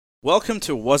Welcome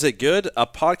to Was It Good, a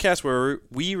podcast where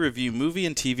we review movie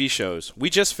and TV shows. We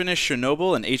just finished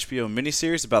Chernobyl, an HBO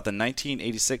miniseries about the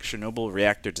 1986 Chernobyl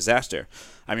reactor disaster.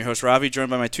 I'm your host Ravi, joined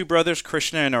by my two brothers,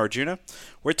 Krishna and Arjuna.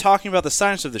 We're talking about the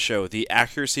science of the show, the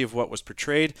accuracy of what was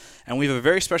portrayed, and we have a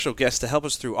very special guest to help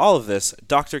us through all of this,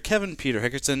 Dr. Kevin Peter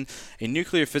Hickerson, a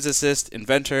nuclear physicist,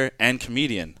 inventor, and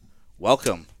comedian.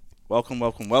 Welcome. Welcome,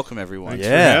 everyone. Thanks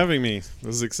for having me.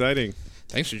 This is exciting.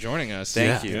 Thanks for joining us.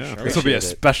 Thank you. Yeah. This will be a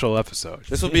special episode.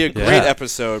 This will be a great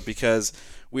episode because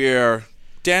we are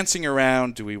dancing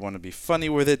around. Do we want to be funny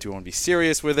with it? Do we want to be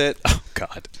serious with it? Oh,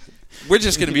 God. We're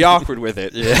just going to be awkward with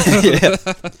it. Yeah.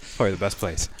 Probably the best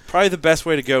place. Probably the best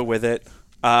way to go with it.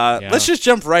 Let's just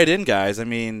jump right in, guys. I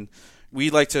mean,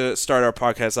 we like to start our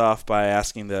podcast off by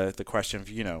asking the question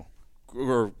of,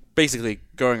 we're basically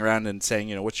going around and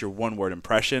saying, what's your one-word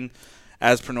impression?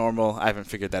 As per normal, I haven't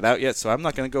figured that out yet, so I'm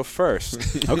not going to go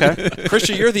first. Okay.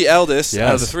 Christian, you're the eldest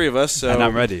out of the three of us, so and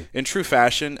I'm ready. In true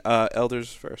fashion,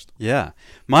 elders first. Yeah.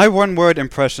 My one-word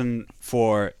impression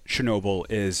for Chernobyl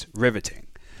is riveting.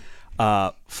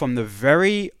 From the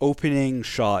very opening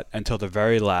shot until the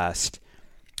very last,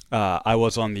 I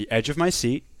was on the edge of my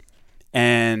seat,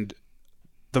 and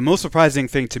the most surprising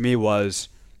thing to me was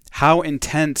how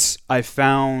intense I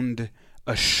found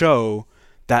a show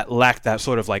that lacked that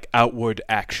sort of like outward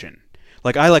action.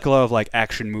 Like I like a lot of like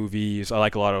action movies. I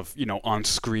like a lot of on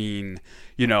screen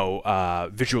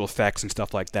visual effects and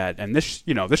stuff like that. And this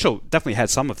show definitely had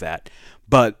some of that.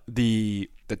 But the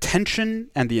tension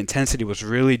and the intensity was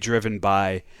really driven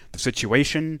by the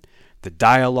situation, the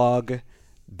dialogue,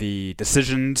 the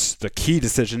decisions, the key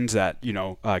decisions that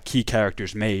key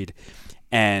characters made,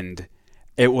 and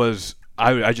it was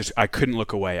I couldn't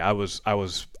look away. I was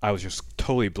just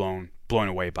totally blown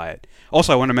away by it.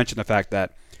 Also, I want to mention the fact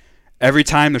that every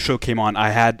time the show came on, I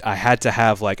had to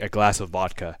have like a glass of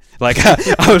vodka. Like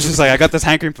I was just like, I got this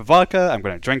hankering for vodka. I'm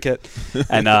gonna drink it,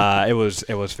 and it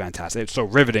was fantastic. So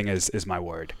riveting is my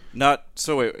word.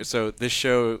 So this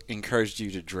show encouraged you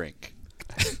to drink.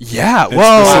 Yeah,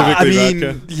 well, I mean,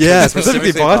 vodka. yeah,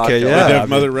 specifically vodka. vodka. Yeah, Did you have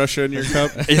Mother Russia in your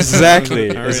cup? exactly,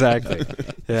 All right. exactly.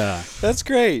 Yeah. That's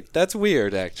great. That's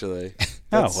weird, actually.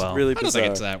 That's really I don't bizarre.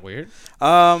 think it's that weird.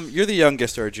 You're the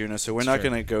youngest, Arjuna, so we're not true.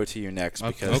 going to go to you next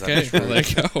because Okay, I'm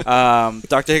let it go.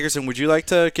 Dr. Hickerson, would you like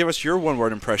to give us your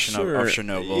one-word impression of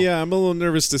Chernobyl? Yeah, I'm a little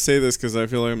nervous to say this because I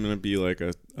feel like I'm going to be like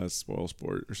a spoil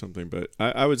sport or something, but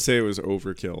I would say it was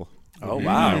overkill. Oh,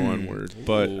 wow. My one word.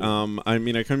 But, I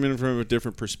mean, I come in from a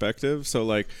different perspective, so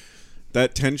like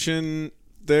that tension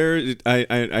there,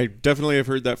 I definitely have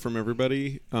heard that from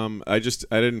everybody. I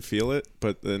didn't feel it,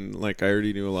 but then like I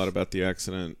already knew a lot about the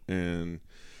accident, and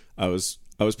I was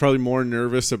probably more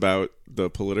nervous about the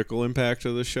political impact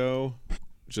of the show,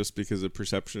 just because of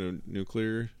perception of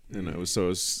nuclear, and I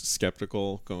was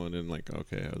skeptical going in, like,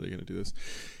 okay, how are they going to do this?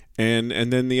 And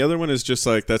then the other one is just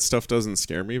like that stuff doesn't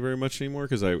scare me very much anymore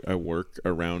because I work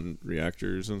around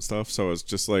reactors and stuff, so I was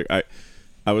just like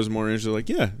I was more interested, like,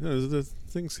 the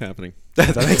thing's happening.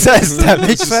 That makes sense. That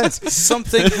makes sense.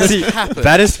 Something has happened.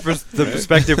 That is the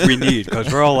perspective we need,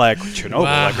 because we're all like, Chernobyl,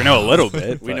 like we know a little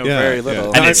bit. We but- know very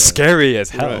little. and it's scary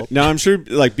as hell. Right. Now I'm sure,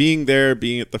 like being there,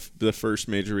 being at the first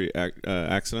major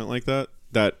accident like that,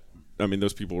 I mean,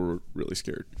 those people were really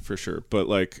scared for sure. But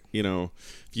like,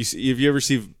 if you ever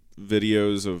see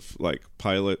videos of like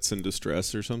pilots in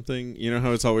distress or something, you know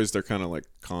how it's always they're kind of like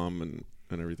calm and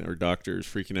everything, or doctors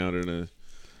freaking out in a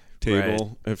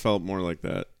table. Right. It felt more like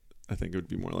that. I think it would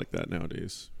be more like that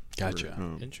nowadays. Gotcha.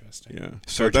 Interesting. Yeah.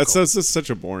 Surgical. So that's just such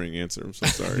a boring answer. I'm so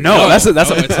sorry. No, that's a it's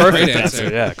a perfect great answer.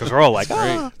 answer. Yeah, because we're all like,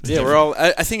 Great. Yeah, we're all.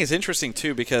 I think it's interesting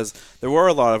too because there were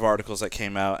a lot of articles that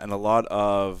came out, and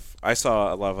I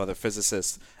saw a lot of other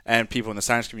physicists and people in the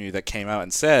science community that came out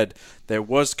and said there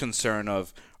was concern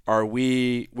of, are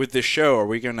we with this show? Are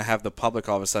we going to have the public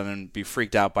all of a sudden be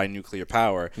freaked out by nuclear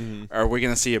power? Mm-hmm. Are we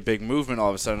going to see a big movement all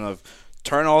of a sudden of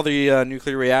turn all the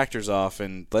nuclear reactors off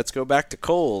and let's go back to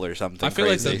coal or something? I feel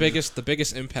crazy? like the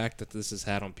biggest impact that this has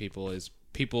had on people is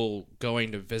people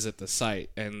going to visit the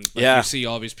site, and you see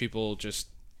all these people just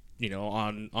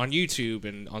on YouTube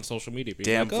and on social media being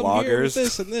damn like, vloggers, here with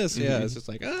this and this. Yeah, it's just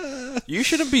like you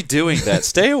shouldn't be doing that.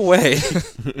 Stay away.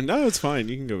 No, it's fine.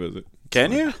 You can go visit.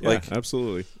 Can you? Yeah,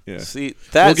 absolutely. Yeah. See,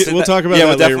 that's we'll talk about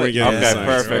that later when we get okay,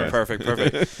 into science.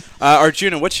 perfect.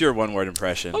 Arjuna, what's your one-word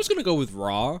impression? I was gonna go with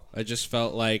raw. I just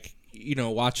felt like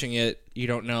watching it, you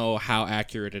don't know how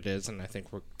accurate it is, and I think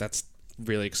that's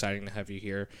really exciting to have you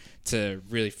here to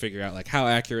really figure out like how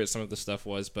accurate some of the stuff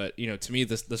was. But to me,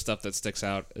 the stuff that sticks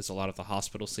out is a lot of the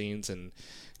hospital scenes and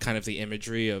kind of the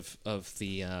imagery of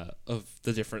the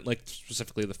different, like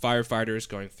specifically the firefighters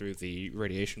going through the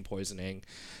radiation poisoning,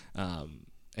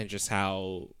 and just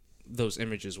how those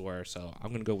images were. So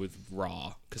I'm gonna go with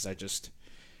raw because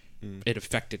it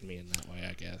affected me in that way,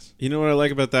 I guess. You know what I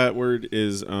like about that word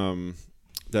is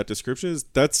that description is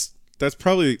that's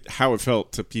probably how it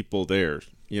felt to people there.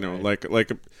 Right.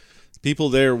 like people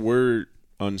there were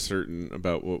uncertain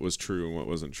about what was true and what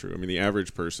wasn't true. I mean, the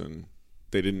average person,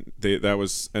 that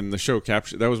was the show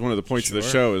captured. That was one of the points of the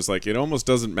show is like it almost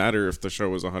doesn't matter if the show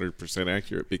was 100%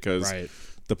 accurate because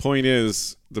the point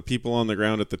is the people on the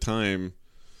ground at the time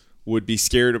would be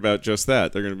scared about just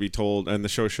that. They're going to be told, and the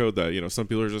show showed that, some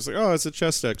people are just like, oh, it's a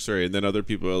chest x-ray. And then other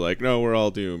people are like, no, we're all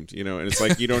doomed, and it's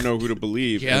like, you don't know who to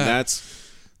believe. Yeah. And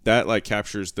that like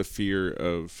captures the fear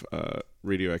of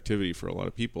radioactivity for a lot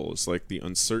of people. It's like the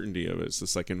uncertainty of it. It's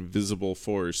this like invisible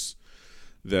force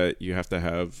that you have to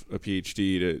have a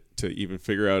PhD to even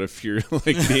figure out if you're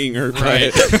like being hurt by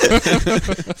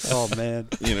it. Oh man.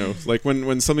 Like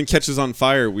when something catches on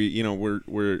fire, we're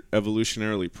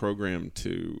evolutionarily programmed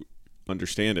to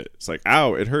understand it. It's like,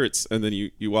 ow, it hurts, and then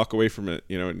you walk away from it,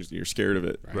 and you're scared of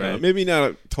it. Right. Maybe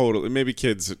not totally. Maybe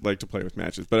kids like to play with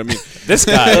matches, but I mean, this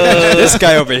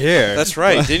guy over here. That's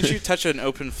right. Didn't you touch an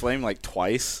open flame like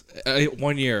twice?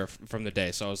 1 year from the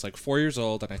day. So I was like 4 years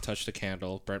old, and I touched a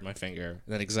candle, burnt my finger,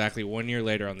 and then exactly 1 year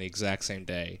later, on the exact same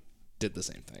day, did the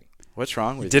same thing. What's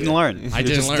wrong with you? Didn't learn. I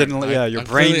didn't learn. Your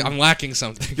brain. I'm lacking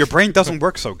something. Your brain doesn't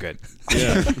work so good.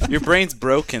 yeah. Your brain's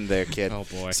broken there, kid. Oh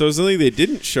boy. So something they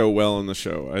didn't show well in the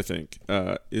show, I think,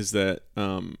 is that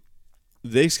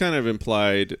they kind of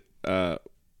implied. I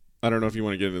don't know if you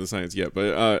want to get into the science yet,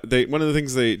 but one of the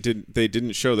things they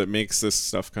didn't show that makes this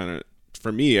stuff kind of,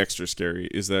 for me, extra scary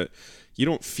is that you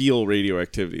don't feel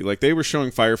radioactivity. Like they were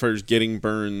showing firefighters getting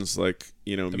burns, like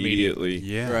immediately.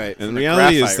 Yeah. Right. And the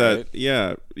reality is that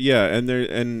right? yeah,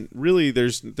 and really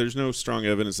there's no strong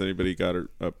evidence that anybody got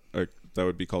a that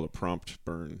would be called a prompt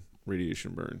burn,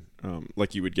 radiation burn,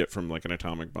 like you would get from like an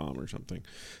atomic bomb or something.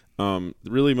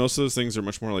 Really, most of those things are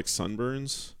much more like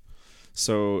sunburns.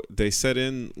 So they set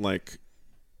in like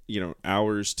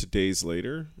hours to days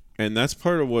later. And that's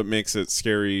part of what makes it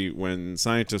scary when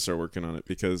scientists are working on it,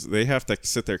 because they have to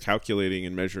sit there calculating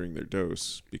and measuring their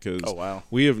dose, because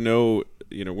we have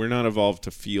we're not evolved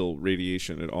to feel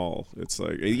radiation at all. It's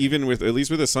like, even at least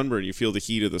with a sunburn, you feel the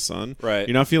heat of the sun. Right.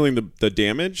 You're not feeling the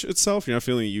damage itself. You're not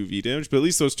feeling the UV damage, but at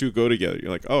least those two go together. You're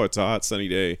like, oh, it's a hot sunny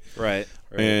day. Right.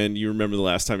 And you remember the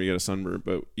last time you got a sunburn,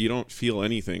 but you don't feel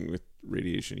anything with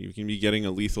radiation. You can be getting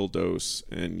a lethal dose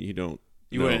and you don't.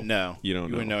 You wouldn't know. You don't know.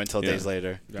 You wouldn't know until days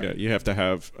later. Yeah, you have to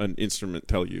have an instrument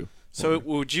tell you. So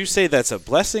would you say that's a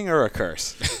blessing or a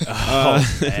curse?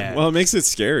 Man. Well, it makes it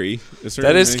scary.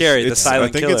 That is scary, the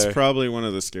silent killer. I think it's probably one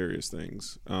of the scariest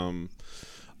things.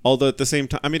 Although at the same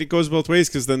time, I mean, it goes both ways,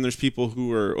 because then there's people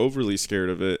who are overly scared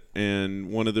of it.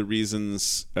 And one of the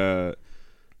reasons,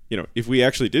 if we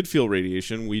actually did feel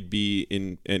radiation, we'd be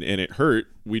and it hurt,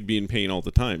 we'd be in pain all the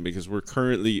time, because we're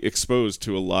currently exposed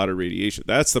to a lot of radiation.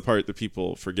 That's the part that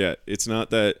people forget. It's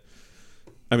not that,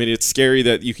 I mean, it's scary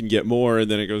that you can get more and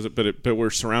then it goes, but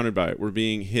we're surrounded by it. We're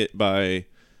being hit by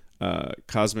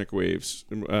cosmic waves,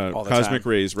 cosmic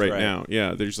rays right now.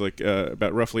 Yeah, there's like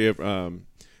about roughly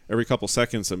every couple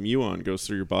seconds a muon goes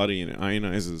through your body and it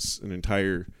ionizes an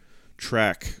entire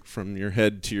track from your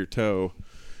head to your toe.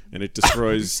 And it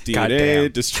destroys DNA,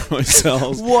 it destroys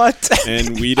cells. What?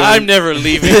 And we don't. I'm never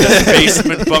leaving the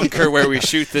basement bunker where we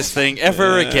shoot this thing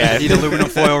ever again. I need aluminum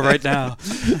foil right now.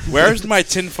 Where's my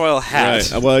tinfoil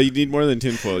hat? Right. Well, you need more than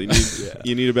tinfoil.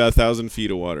 You need about 1,000 feet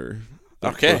of water.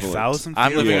 Okay. 1,000 feet?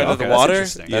 I'm living under the water.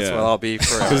 That's what I'll be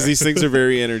forever. Because these things are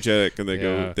very energetic, and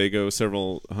they go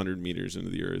several hundred meters into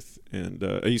the earth. And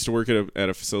I used to work at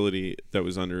a facility that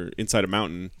was inside a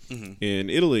mountain in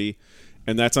Italy.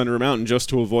 And that's under a mountain just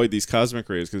to avoid these cosmic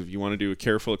rays, because if you want to do a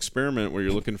careful experiment where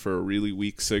you're looking for a really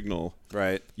weak signal,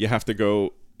 right, you have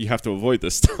to avoid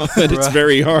this stuff, and it's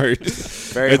very hard.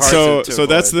 Very and hard. So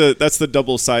that's the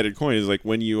double-sided coin. Is like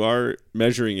when you are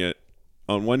measuring it,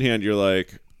 on one hand you're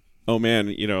like, oh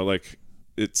man, like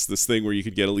it's this thing where you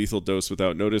could get a lethal dose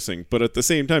without noticing, but at the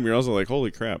same time you're also like,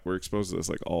 holy crap, we're exposed to this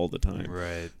like all the time.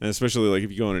 Right. And especially like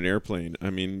if you go on an airplane, I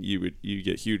mean, you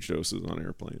get huge doses on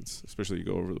airplanes, especially you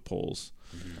go over the poles.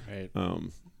 Right.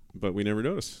 But we never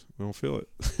notice. We don't feel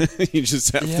it. You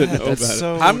just have to know about it.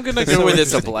 I'm gonna go with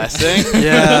it's a blessing.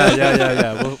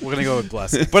 Yeah. We're gonna go with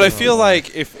blessing. But I feel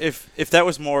like if that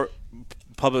was more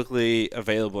publicly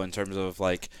available in terms of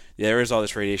like there is all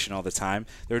this radiation all the time,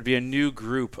 there would be a new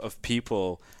group of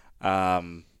people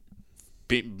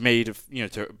be made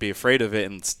to be afraid of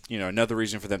it, and another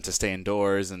reason for them to stay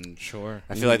indoors. And Sure.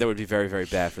 I feel like that would be very, very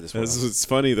bad for this world. It's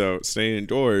funny though. Staying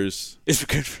indoors It's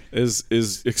good. is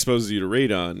exposes you to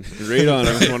radon. And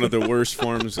radon is one of the worst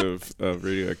forms of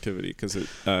radioactivity because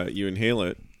you inhale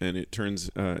it and it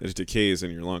it decays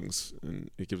in your lungs, and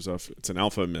it gives off. It's an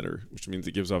alpha emitter, which means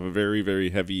it gives off a very, very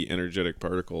heavy energetic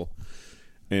particle.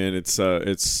 And it's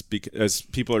as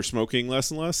people are smoking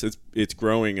less and less, it's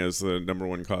growing as the number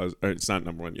one cause. It's not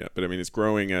number one yet, but I mean it's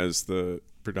growing as the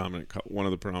one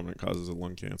of the predominant causes of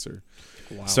lung cancer.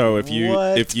 Wow. So if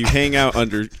you hang out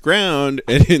underground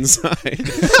and inside,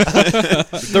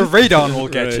 The radon will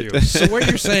get Right. you. So what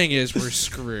you're saying is we're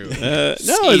screwed. no,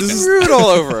 this is, Screwed all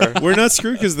over. we're not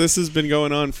screwed because this has been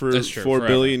going on for That's true, 4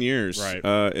 forever. billion years. Right.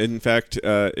 In fact,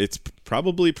 it's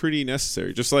probably pretty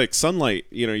necessary. Just like sunlight,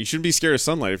 you shouldn't be scared of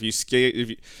sunlight. If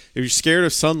you're scared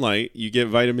of sunlight, you get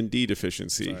vitamin D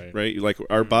deficiency, right? Like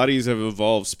our bodies have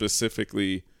evolved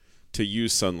specifically to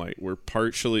use sunlight. We're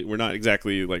not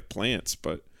exactly like plants,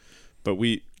 but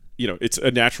we, it's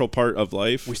a natural part of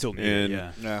life. We still need and,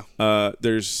 it, yeah. No.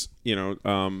 There's,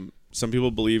 some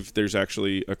people believe there's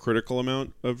actually a critical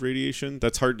amount of radiation.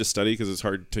 That's hard to study because it's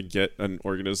hard to get an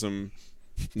organism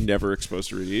never exposed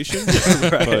to radiation.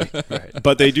 Right.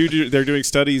 But they're doing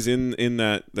studies in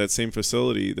that same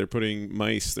facility. They're putting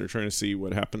mice. They're trying to see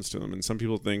what happens to them. And some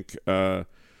people think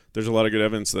there's a lot of good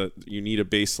evidence that you need a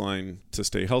baseline to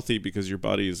stay healthy because your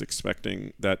body is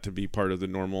expecting that to be part of the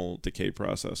normal decay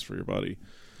process for your body.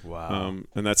 Wow.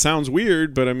 And that sounds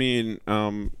weird, but I mean,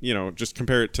 just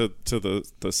compare it to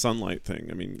the sunlight thing.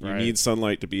 I mean, you need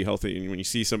sunlight to be healthy. And when you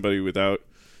see somebody who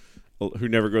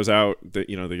never goes out, they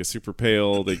get super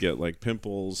pale, they get like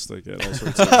pimples, they get all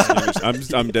sorts of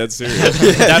I'm dead serious.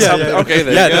 That's okay.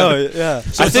 There you go. Yeah.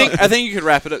 I think you could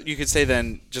wrap it up. You could say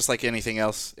then, just like anything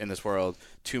else in this world,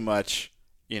 too much,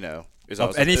 is Of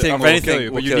also anything of will anything kill you,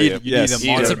 will but you kill need you. you Yes. need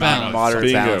a It's moderate a balance. Moderate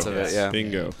Bingo. balance of it. Yeah.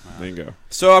 Bingo.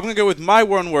 So I'm gonna go with my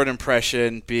one-word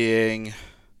impression being.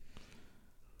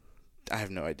 I have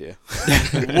no idea.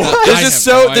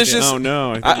 Oh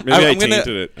no! Maybe I I'm gonna- tainted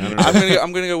it. I don't know.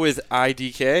 I'm gonna go with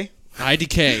IDK.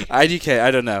 IDK. IDK.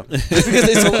 I don't know. Just because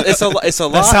it's a That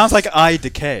lot. sounds like I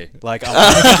decay. Like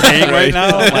I'm decaying right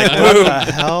now. I'm like, what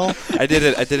the hell? I did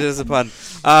it as a pun.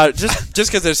 Just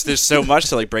because there's so much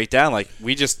to like break down. Like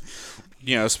we just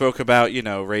spoke about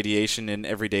radiation in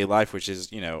everyday life, which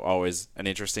is always an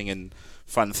interesting and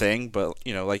fun thing. But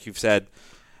like you've said,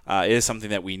 it is something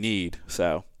that we need.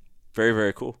 So very,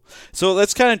 very cool. So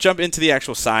let's kind of jump into the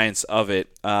actual science of it.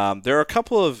 There are a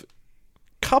couple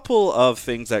of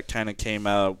things that kind of came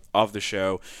out of the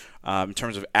show in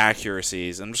terms of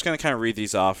accuracies. I'm just going to kind of read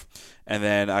these off, and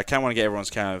then I kind of want to get everyone's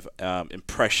kind of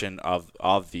impression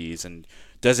of these. And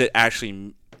does it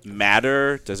actually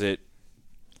matter? Does it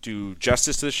do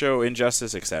justice to the show,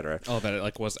 injustice, etc.? Oh, that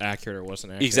it was accurate or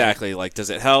wasn't accurate. Exactly. Like, does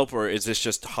it help, or is this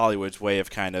just Hollywood's way of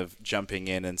kind of jumping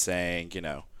in and saying,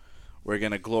 we're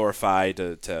going to glorify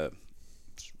to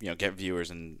get viewers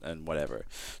and whatever.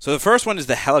 So the first one is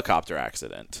the helicopter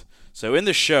accident. So in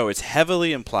the show, it's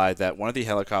heavily implied that one of the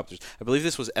helicopters, I believe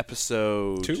this was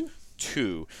episode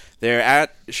 2, they're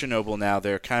at Chernobyl now.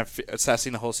 They're kind of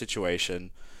assessing the whole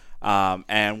situation.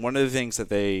 And one of the things that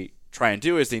they try and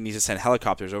do is they need to send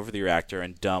helicopters over the reactor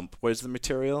and dump, what is the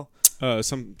material?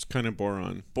 Some kind of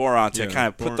boron. Boron to Yeah, kind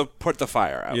of put the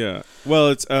fire out. Yeah. Well,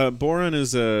 it's boron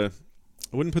is I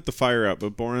wouldn't put the fire out,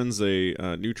 but boron's a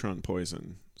neutron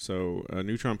poison. So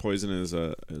neutron poison is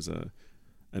an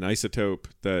isotope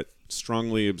that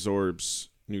strongly absorbs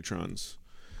neutrons,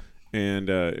 and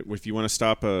if you want to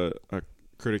stop a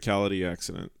criticality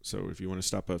accident, so if you want to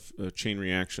stop a chain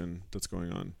reaction that's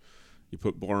going on, you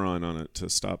put boron on it to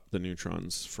stop the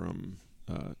neutrons from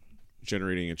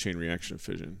generating a chain reaction of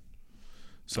fission.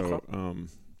 So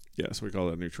so we call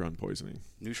that neutron poisoning.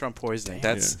 Neutron poisoning.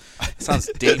 That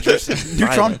sounds dangerous. And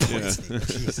Neutron violent. poisoning.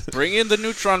 Jeez. Bring in the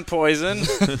neutron poison.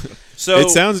 So It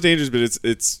sounds dangerous, but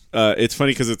it's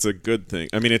funny because it's a good thing.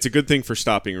 I mean, it's a good thing for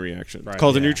stopping a reaction. Right, It's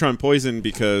called a yeah. neutron poison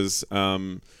because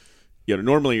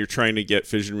normally you're trying to get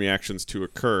fission reactions to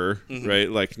occur,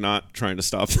 right? Like not trying to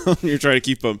stop them. You're trying to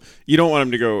keep them. You don't want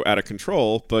them to go out of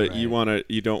control, but you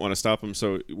don't want to stop them.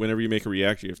 So whenever you make a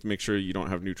reactor, you have to make sure you don't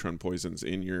have neutron poisons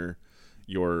in your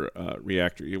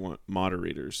reactor. You want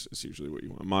moderators. Is usually what you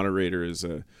want. A moderator is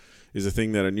a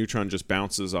thing that a neutron just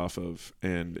bounces off of,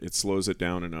 and it slows it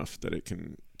down enough that it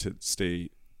can to stay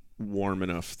warm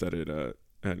enough that it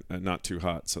and not too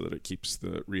hot, so that it keeps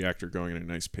the reactor going at a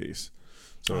nice pace.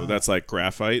 So that's like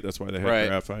graphite. That's why they have Right.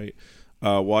 graphite.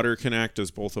 Water can act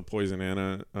as both a poison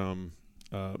and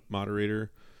a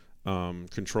moderator.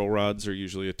 Control rods are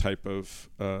usually a type of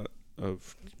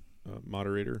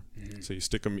moderator. So you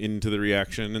stick them into the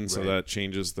reaction, and so that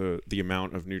changes the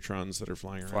amount of neutrons that are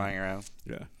flying around.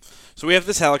 Yeah. So we have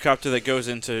this helicopter that goes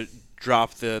in to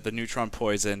drop the neutron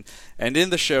poison, and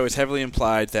in the show it's heavily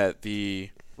implied that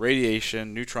the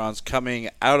radiation, neutrons coming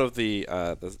out of the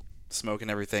smoke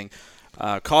and everything,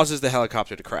 causes the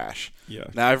helicopter to crash. Yeah.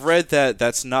 Now, I've read that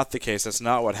that's not the case. That's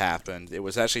not what happened. It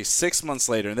was actually 6 months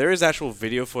later, and there is actual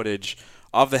video footage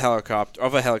of a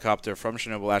helicopter from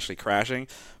Chernobyl actually crashing.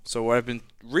 So what I've been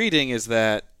reading is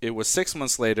that it was 6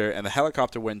 months later, and the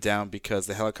helicopter went down because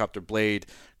the helicopter blade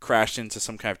crashed into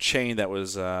some kind of chain that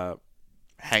was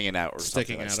hanging out or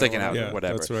Sticking out, Yeah,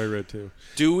 whatever. that's what I read too.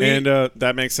 Do we? And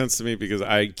that makes sense to me because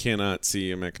I cannot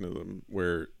see a mechanism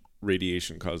where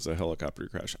radiation causes a helicopter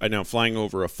crash. I know flying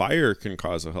over a fire can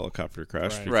cause a helicopter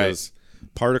crash because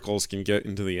particles can get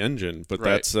into the engine, but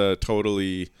that's a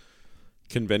totally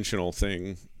conventional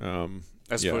thing.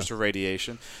 As opposed to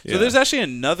radiation. Yeah. So there's actually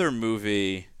another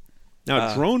movie.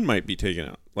 Now, a drone might be taken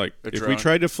out. Like, if we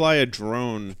tried to fly a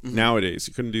drone nowadays,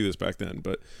 you couldn't do this back then,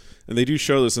 and they do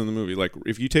show this in the movie. Like,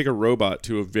 if you take a robot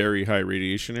to a very high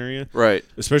radiation area, Right.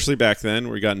 especially back then,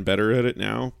 we've gotten better at it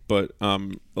now, but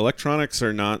electronics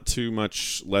are not too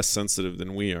much less sensitive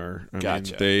than we are. I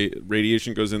mean,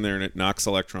 radiation goes in there and it knocks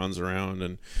electrons around,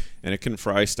 and it can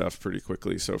fry stuff pretty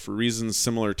quickly. So for reasons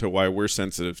similar to why we're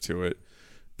sensitive to it,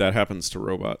 that happens to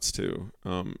robots too.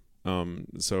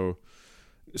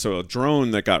 So a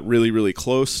drone that got really, really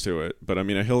close to it, but I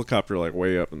mean a helicopter like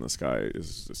way up in the sky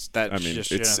is just.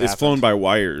 It's flown by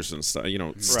wires and stuff,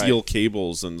 steel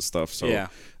cables and stuff. So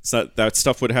it's not, that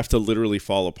stuff would have to literally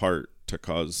fall apart to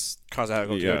cause that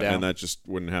to go down, and that just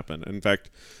wouldn't happen. In fact,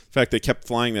 they kept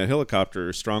flying that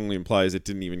helicopter strongly implies it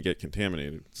didn't even get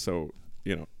contaminated. So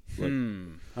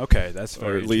okay, that's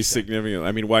very or at least significant.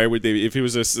 I mean, why would they? If it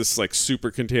was this like super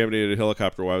contaminated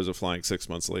helicopter, why was it flying 6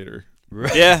 months later?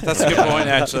 Yeah, that's a good point,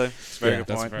 actually. That's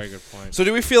a very good point. So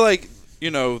do we feel like,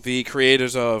 the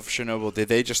creators of Chernobyl, did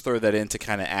they just throw that in to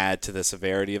kind of add to the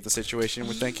severity of the situation,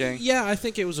 we're thinking? Yeah, I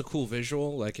think it was a cool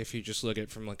visual. Like, if you just look at it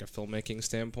from, like, a filmmaking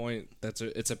standpoint,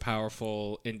 it's a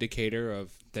powerful indicator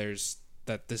of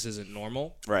that this isn't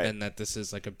normal. Right. And that this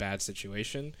is, like, a bad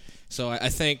situation. So I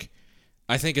think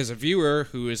as a viewer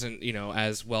who isn't,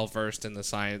 as well versed in the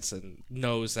science and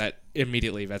knows that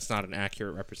immediately that's not an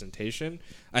accurate representation,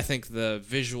 I think the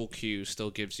visual cue still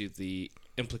gives you the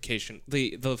implication,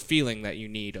 the feeling that you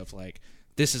need of like,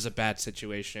 this is a bad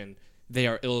situation. They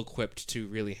are ill-equipped to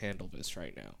really handle this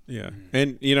right now. Yeah,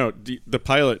 and the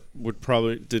pilot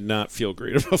did not feel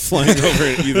great about flying over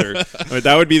it either. I mean,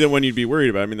 that would be the one you'd be worried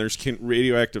about. I mean, there's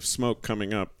radioactive smoke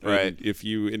coming up, right? If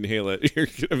you inhale it,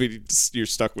 you're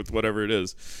stuck with whatever it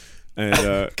is, and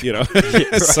I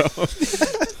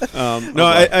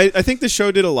think the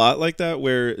show did a lot like that,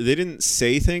 where they didn't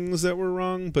say things that were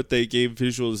wrong, but they gave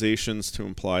visualizations to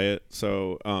imply it.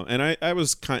 So, and I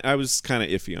was kind of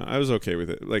iffy on. I was okay with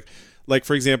it, Like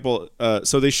for example,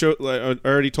 so they show. I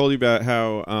already told you about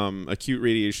how acute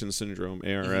radiation syndrome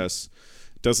 (ARS)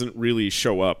 doesn't really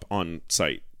show up on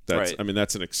site. That's, right. I mean,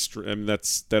 that's an extreme. I mean,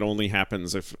 that only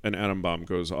happens if an atom bomb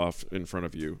goes off in front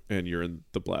of you and you're in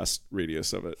the blast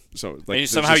radius of it. So like, and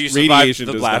somehow you survive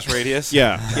the blast radius.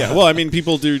 Yeah. Well, I mean,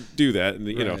 people do that,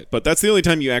 and but that's the only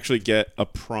time you actually get a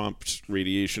prompt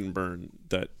radiation burn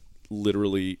that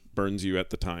literally burns you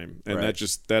at the time, and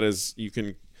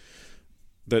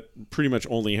that pretty much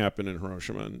only happened in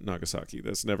Hiroshima and Nagasaki.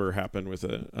 That's never happened with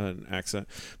an accident.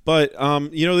 But,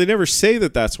 they never say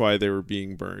that that's why they were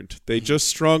being burned. They just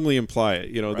strongly imply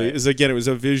it. It was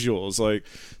a visual. It's like,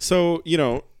 so,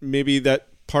 maybe that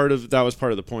was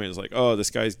part of the point. Is like, oh,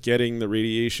 this guy's getting the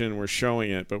radiation. We're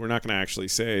showing it, but we're not going to actually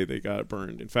say they got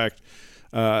burned. In fact,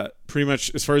 pretty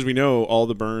much as far as we know, all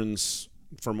the burns,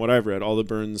 from what I've read, all the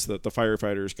burns that the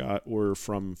firefighters got were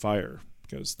from fire.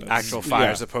 That's actual fire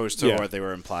as opposed to what they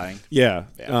were implying. Yeah.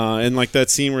 And like that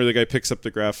scene where the guy picks up the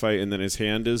graphite and then his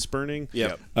hand is burning.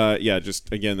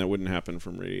 Just again, that wouldn't happen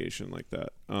from radiation like that.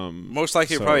 Most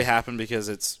likely it probably happened because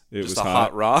it was a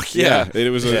hot rock. Yeah. It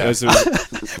was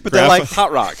but they're like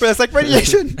hot rock. But it's like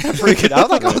radiation. Freaking out.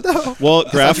 Like, oh no. Well,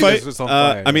 graphite,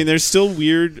 I mean, there's still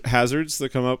weird hazards that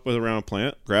come up around a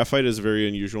plant. Graphite is a very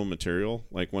unusual material.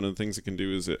 Like one of the things it can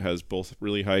do is it has both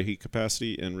really high heat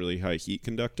capacity and really high heat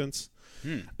conductance.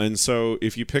 And so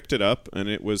if you picked it up and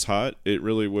it was hot, it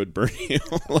really would burn you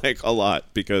like a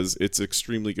lot because it's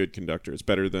extremely good conductor. It's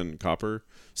better than copper.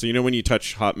 So you know when you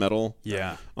touch hot metal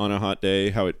on a hot day,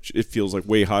 how it feels like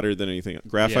way hotter than anything.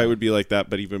 Graphite would be like that,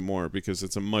 but even more because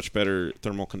it's a much better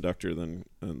thermal conductor than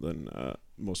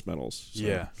most metals. So.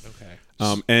 Yeah. Okay.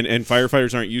 And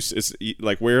firefighters aren't used. It's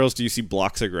like where else do you see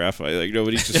blocks of graphite? Like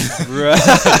nobody just.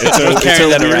 It's Carrying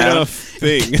a that weird around. enough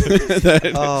thing.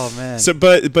 that, Oh man. So,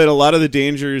 but a lot of the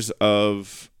dangers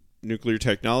of nuclear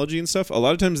technology and stuff, a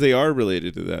lot of times they are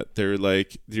related to that.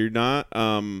 They're not.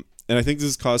 And I think this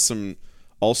has caused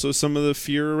some of the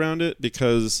fear around it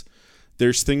because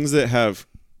there's things that have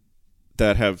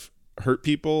hurt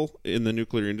people in the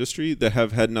nuclear industry that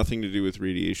have had nothing to do with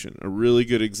radiation. A really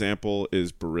good example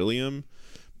is beryllium.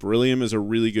 Beryllium is a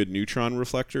really good neutron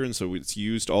reflector, and so it's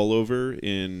used all over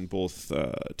in both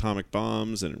atomic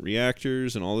bombs and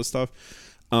reactors and all this stuff.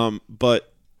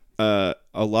 But a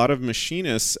lot of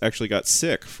machinists actually got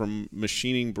sick from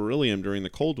machining beryllium during the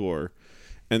Cold War.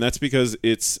 And that's because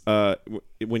it's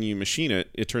when you machine it,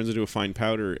 it turns into a fine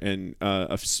powder, and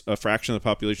a fraction of the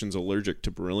population is allergic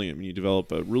to beryllium. And you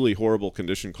develop a really horrible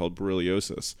condition called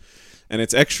berylliosis. And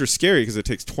it's extra scary because it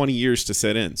takes 20 years to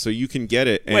set in. So you can get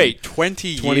it. And Wait, 20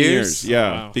 years?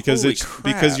 Yeah. Wow. Because Holy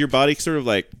because crap. your body sort of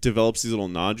like develops these little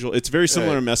nodules. It's very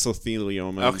similar Right. to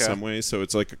mesothelioma in Okay. some ways. So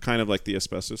it's like kind of like the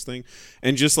asbestos thing.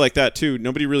 And just like that too,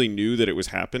 nobody really knew that it was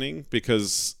happening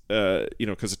because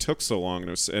because it took so long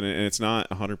and it's not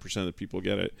 100% of the people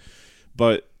get it.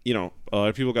 But, a lot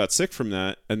of people got sick from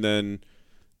that, and then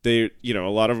they, a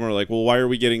lot of them are like, well, why are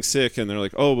we getting sick? And they're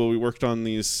like, oh, well, we worked on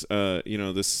these,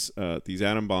 these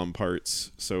atom bomb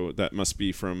parts, so that must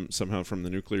be somehow from the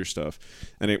nuclear stuff.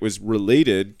 And it was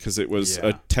related because it was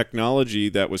a technology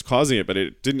that was causing it, but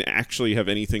it didn't actually have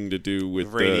anything to do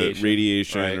with the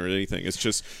radiation Right. or anything. It's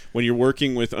just when you're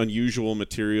working with unusual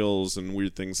materials and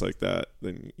weird things like that,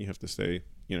 then you have to stay,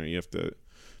 you have to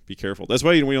be careful. That's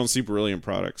why we don't see beryllium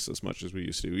products as much as we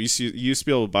used to. You used to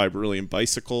be able to buy beryllium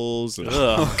bicycles. And,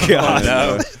 Oh, God.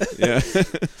 no. yeah.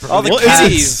 All the Well,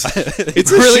 keys.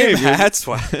 It's a Brilliant shame. hats.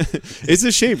 Wow. It's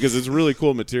a shame because it's really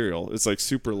cool material. It's like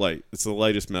super light. It's the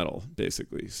lightest metal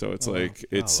basically. So it's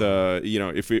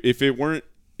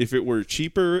if it were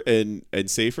cheaper and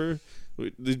safer,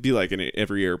 it'd be like in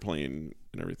every airplane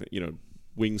and everything.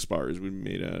 Wing spars would be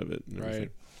made out of it. And everything.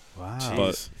 Right. Wow.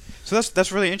 But So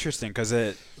that's really interesting because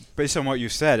based on what you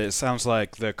said, it sounds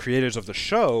like the creators of the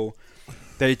show,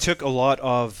 they took a lot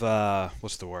of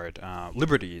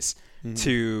liberties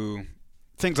to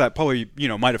things that probably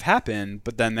might have happened,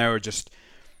 but then they were just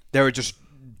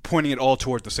pointing it all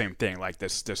toward the same thing, like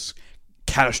this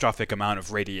catastrophic amount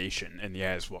of radiation in the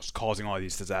air is what's causing all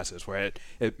these disasters, where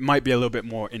it might be a little bit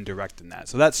more indirect than that.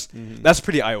 So that's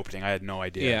pretty eye-opening. I had no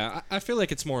idea. Yeah, I feel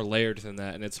like it's more layered than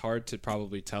that, and it's hard to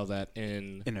probably tell that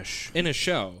in In a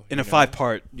show. in a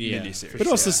 5-part Yeah, miniseries. But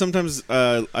also Yeah. sometimes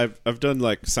I've done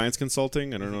like science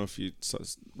consulting. I don't know if you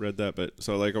read that, but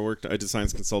so like I did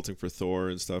science consulting for Thor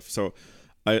and stuff. So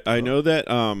I know that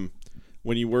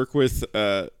when you work with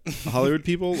Hollywood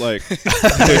people, like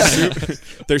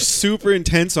they're super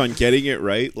intense on getting it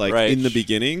right. Like Right. in the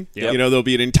beginning, Yep. there'll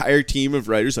be an entire team of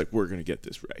writers like, we're gonna get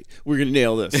this right. We're gonna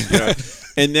nail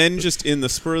this. And then just in the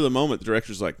spur of the moment, the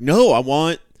director's like, no, I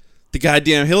want the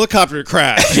goddamn helicopter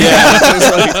crash.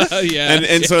 Yeah.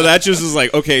 And so that just is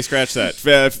like, okay, scratch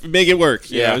that. Make it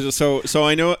work. Yeah. So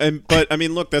I know, but I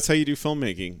mean, look, that's how you do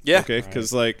filmmaking. Yeah. Okay.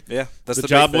 Because like, Yeah, that's the the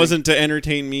job big thing. wasn't to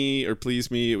entertain me or please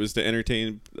me. It was to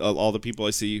entertain all the people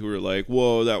I see who are like,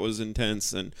 whoa, that was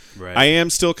intense. And Right. I am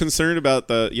still concerned about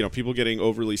the people getting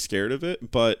overly scared of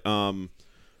it. But I'm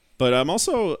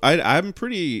also I'm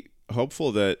pretty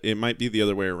hopeful that it might be the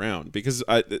other way around because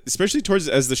especially towards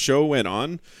as the show went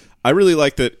on, I really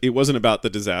liked that it wasn't about the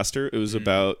disaster. It was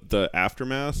about the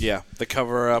aftermath. Yeah, the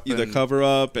cover up. The cover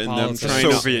up and them Politics. trying The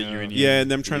to Soviet Union.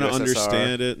 and them trying to USSR.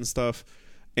 understand it and stuff.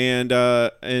 And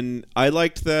I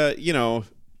liked that,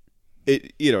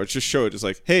 it just showed it's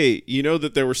like, hey,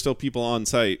 that there were still people on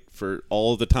site for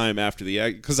all the time after the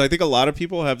act, because I think a lot of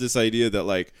people have this idea that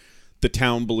like the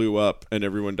town blew up and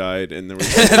everyone died and there was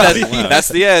That's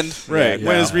the end. right. Yeah.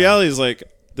 Whereas reality is like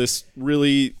this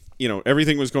really,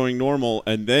 everything was going normal,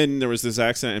 and then there was this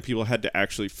accident, and people had to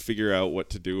actually figure out what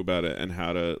to do about it and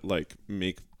how to like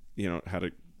make, how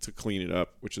to clean it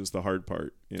up, which is the hard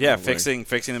part. Yeah, like- fixing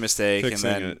the mistake Fixing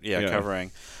and then it, yeah. covering.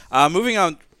 Moving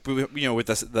on, with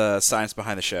the science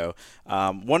behind the show.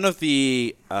 One of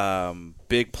the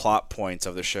big plot points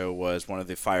of the show was one of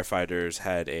the firefighters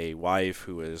had a wife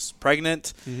who was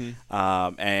pregnant,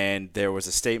 and there was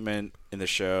a statement in the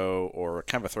show, or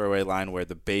kind of a throwaway line, where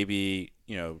the baby,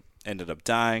 ended up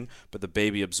dying, but the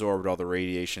baby absorbed all the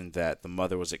radiation that the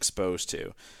mother was exposed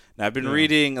to. Now, I've been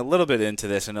reading a little bit into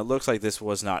this, and it looks like this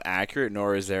was not accurate,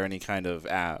 nor is there any kind of,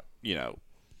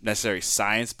 necessary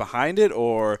science behind it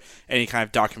or any kind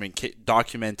of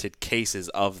documented cases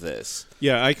of this.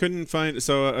 Yeah, I couldn't find.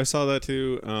 So I saw that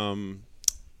too.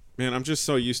 Man, I'm just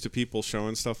so used to people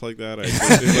showing stuff like that.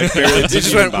 Barely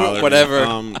just went whatever.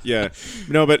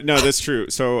 No, that's true.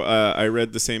 So I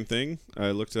read the same thing. I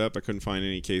looked it up. I couldn't find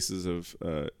any cases of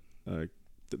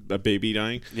a baby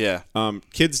dying. Yeah.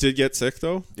 Kids did get sick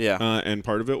though. Yeah. And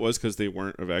part of it was because they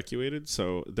weren't evacuated.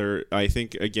 So I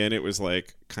think again it was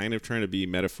like kind of trying to be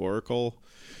metaphorical,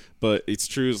 but it's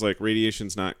true. Is like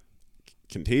radiation's not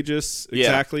contagious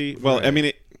exactly. Well, right. I mean,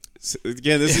 it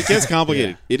gets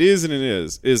complicated. It is and it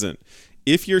isn't.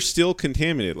 If you're still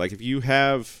contaminated, like if you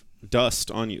have dust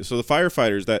on you, so the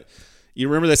firefighters you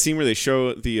remember that scene where they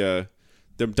show them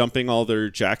dumping all their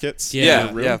jackets in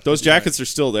the room? Those jackets are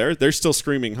still there. They're still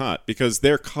screaming hot because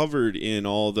they're covered in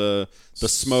all the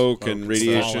smoke and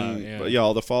radiation, fallout,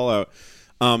 all the fallout.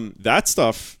 That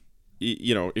stuff,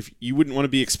 if you wouldn't want to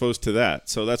be exposed to that.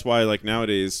 So that's why, like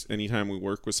nowadays, anytime we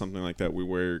work with something like that, we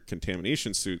wear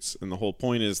contamination suits, and the whole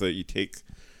point is that you take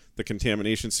the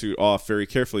contamination suit off very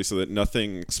carefully so that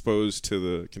nothing exposed to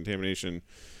the contamination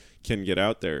can get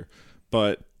out there.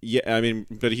 But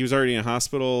but he was already in a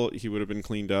hospital. He would have been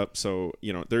cleaned up. So,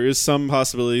 there is some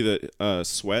possibility that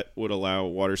sweat would allow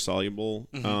water-soluble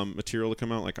material to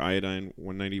come out, like iodine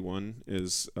 191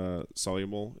 is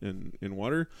soluble in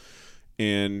water.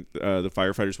 And the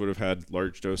firefighters would have had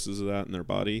large doses of that in their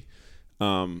body.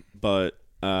 But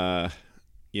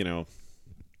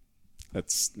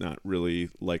that's not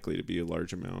really likely to be a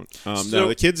large amount. Now,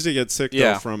 the kids did get sick,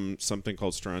 though, from something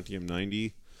called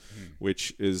strontium-90.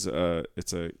 Which is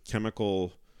it's a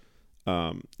chemical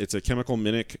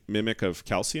mimic of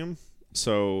calcium.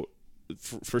 So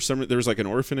for some, there was like an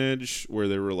orphanage where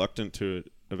they were reluctant to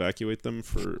evacuate them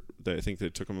I think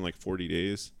it took them like 40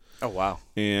 days. Oh wow!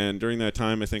 And during that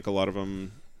time, I think a lot of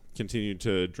them continued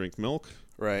to drink milk.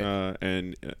 Right.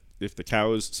 And if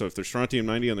there's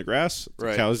strontium-90 on the grass,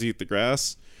 right. The cows eat the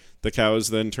grass. The cows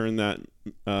then turn that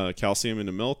calcium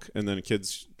into milk, and then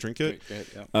kids drink it.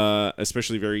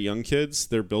 Especially very young kids,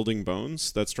 they're building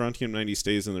bones. That strontium-90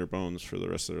 stays in their bones for the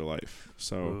rest of their life.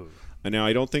 So, and now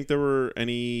I don't think there were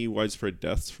any widespread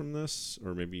deaths from this,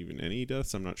 or maybe even any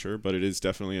deaths. I'm not sure, but it is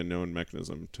definitely a known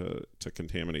mechanism to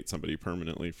contaminate somebody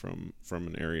permanently from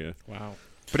an area. Wow!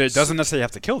 But it doesn't necessarily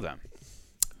have to kill them.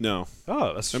 No.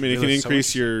 Oh, that's. I mean, it can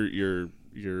increase your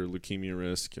leukemia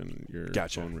risk and your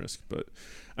bone risk, but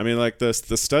I mean, like the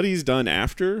studies done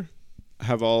after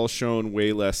have all shown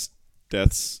way less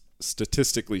deaths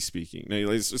statistically speaking.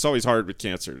 Now, it's always hard with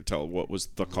cancer to tell what was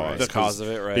the cause. The cause of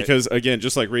it, right? Because again,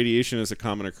 just like radiation is a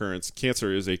common occurrence,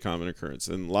 cancer is a common occurrence,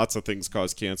 and lots of things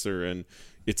cause cancer, and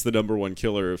it's the number one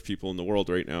killer of people in the world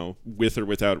right now, with or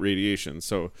without radiation.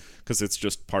 So, because it's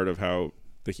just part of how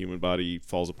the human body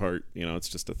falls apart. It's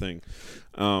just a thing,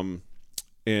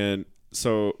 and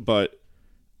so, but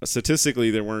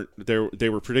statistically, they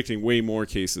were predicting way more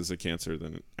cases of cancer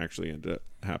than actually ended up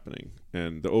happening,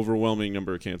 and the overwhelming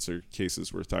number of cancer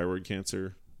cases were thyroid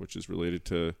cancer, which is related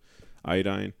to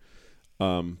iodine.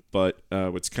 But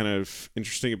what's kind of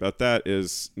interesting about that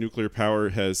is nuclear power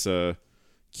has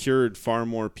cured far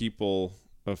more people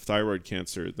of thyroid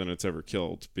cancer than it's ever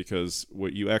killed, because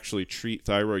what you actually treat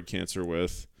thyroid cancer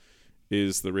with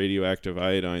is the radioactive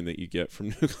iodine that you get from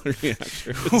nuclear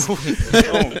reactors.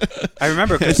 I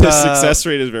remember because the success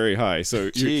rate is very high. So,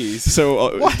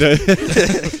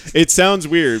 it sounds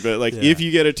weird, but if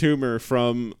you get a tumor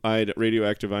from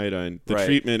radioactive iodine, the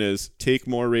treatment is take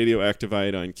more radioactive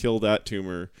iodine, kill that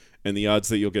tumor, and the odds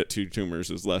that you'll get 2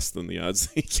 tumors is less than the odds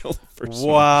that you kill the first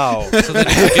one. Wow. So then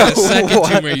if you get a second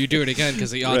tumor, you do it again because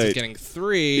the odds of getting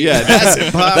 3. Yeah, that's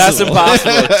impossible. That's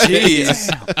impossible. Jeez.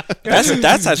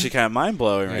 That's actually kind of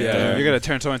mind-blowing right there. You're going to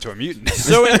turn someone into a mutant.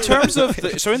 So in terms of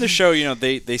in the show,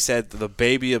 they said the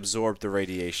baby absorbed the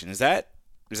radiation. Is that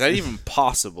even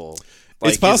possible?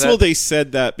 It's possible they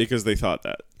said that because they thought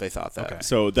that. They thought that. Okay.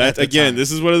 So that again,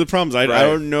 this is one of the problems. I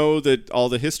don't know that all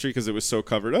the history because it was so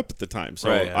covered up at the time. So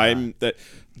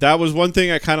that was one thing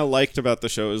I kind of liked about the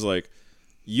show is like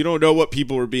you don't know what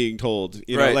people were being told.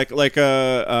 You know,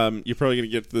 you're probably gonna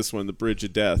get to this one, the Bridge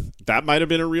of Death. That might have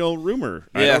been a real rumor.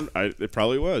 Yeah, it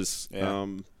probably was. Yeah.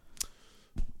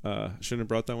 I shouldn't have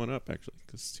brought that one up actually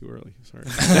because it's too early. Sorry.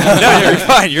 No, you're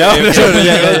fine.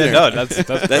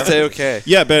 That's okay.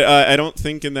 Yeah, but I don't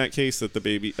think in that case that the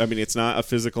baby. I mean, it's not a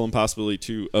physical impossibility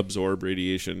to absorb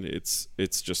radiation. It's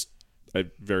just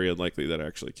very unlikely that it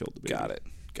actually killed the baby. Got it.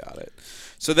 Got it.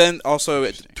 So then also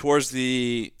at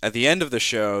the end of the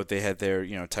show, they had their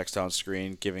text on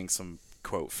screen giving some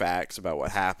quote facts about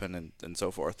what happened and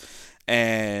so forth,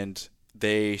 and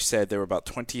they said there were about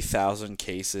 20,000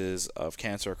 cases of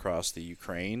cancer across the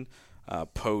Ukraine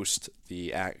post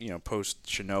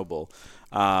Chernobyl.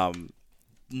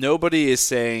 Nobody is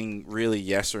saying really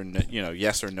yes or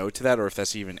no to that, or if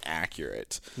that's even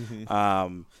accurate.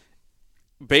 Mm-hmm.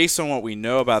 Based on what we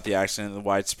know about the accident, the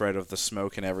widespread of the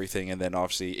smoke and everything, and then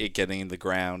obviously it getting in the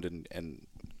ground and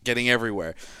getting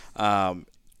everywhere,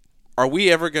 are we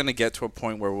ever going to get to a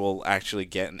point where we'll actually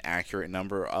get an accurate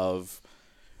number of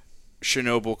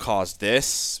Chernobyl caused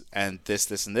this and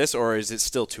this and this, or is it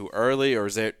still too early, or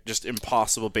is it just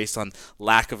impossible based on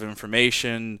lack of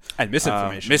information and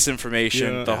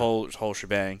misinformation, Yeah. the whole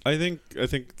shebang? I think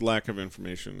lack of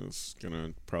information is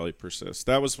gonna probably persist.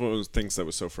 That was one of the things that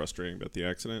was so frustrating about the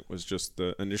accident, was just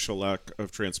the initial lack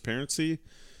of transparency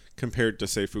compared to,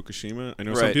 say, Fukushima. I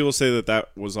know some Right. people say that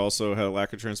was also had a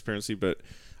lack of transparency, but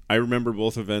I remember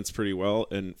both events pretty well,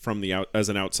 and from as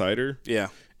an outsider, Yeah.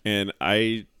 and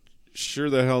I sure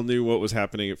the hell knew what was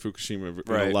happening at Fukushima in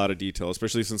Right. a lot of detail,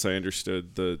 especially since I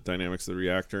understood the dynamics of the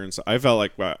reactor. And so I felt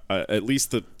like at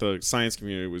least the science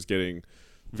community was getting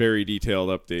very detailed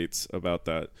updates about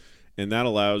that. And that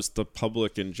allows the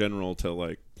public in general to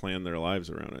like plan their lives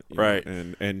around it. Right.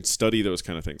 And study those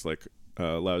kind of things. Like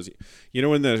allows you,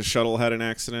 when the shuttle had an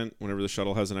accident, whenever the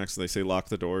shuttle has an accident, they say lock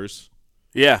the doors.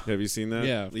 Yeah. Have you seen that?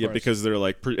 Yeah, of course. Because they're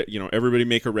like, everybody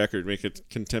make a record, make a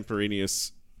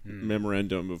contemporaneous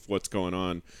memorandum of what's going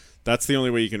on. That's the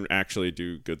only way you can actually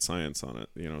do good science on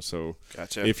it. So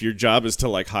Gotcha. if your job is to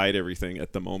like hide everything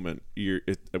at the moment,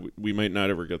 we might not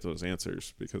ever get those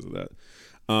answers because of that.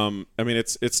 I mean,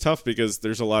 it's tough because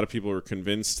there's a lot of people who are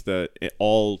convinced that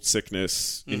all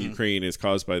sickness in Ukraine is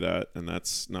caused by that, and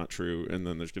that's not true. And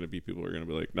then there's going to be people who are going to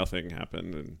be like, nothing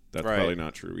happened, and that's Right. probably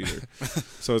not true either.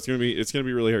 So it's going to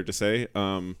be really hard to say.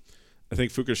 I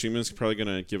think Fukushima is probably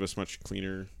going to give us much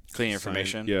clean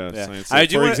information. Science. I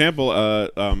do For wanna-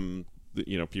 example,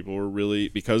 people were really,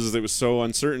 because it was so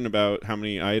uncertain about how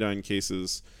many iodine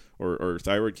cases or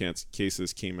thyroid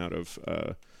cases came out of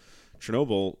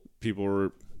Chernobyl, people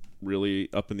were really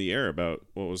up in the air about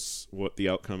what the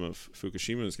outcome of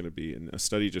Fukushima is going to be. And a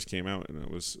study just came out, and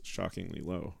it was shockingly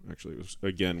low. Actually, it was,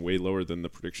 again, way lower than the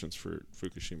predictions for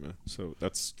Fukushima. So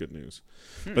that's good news.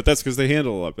 But that's because they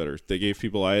handle a lot better. They gave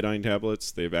people iodine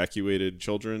tablets. They evacuated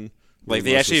children. Like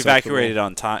they actually evacuated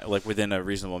on time, like within a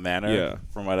reasonable manner. Yeah.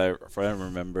 From what I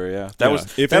remember. Yeah. That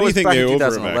was if that anything, was back they in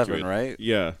 2011, over-evacuated. right?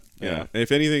 Yeah.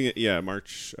 If anything,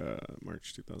 March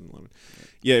 2011.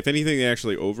 Yeah, if anything, they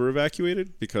actually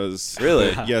over-evacuated because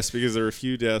Really? yes, because there were a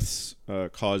few deaths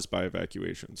caused by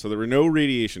evacuation. So there were no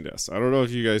radiation deaths. I don't know if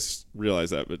you guys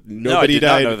realize that, but nobody did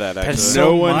died. not know that, actually. That's No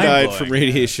so one died mind-blowing. from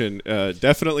radiation.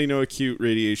 Definitely no acute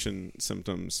radiation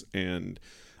symptoms, and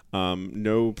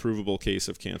no provable case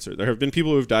of cancer. There have been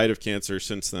people who have died of cancer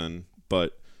since then,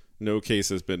 but no case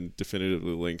has been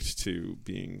definitively linked to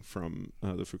being from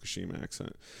the Fukushima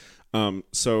accident. And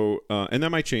that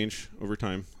might change over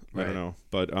time. I don't know,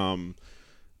 but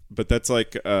that's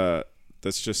like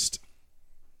that's just.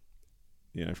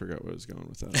 Yeah, I forgot where I was going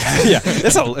with that. Yeah,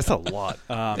 it's a lot.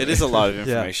 It is a lot of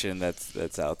information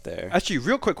that's out there. Actually,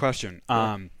 real quick question.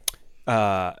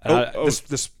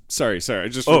 This Sorry, I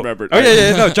just Oh. remembered. Oh,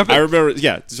 yeah, no, jump in. I remember,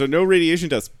 so no radiation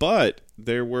deaths, but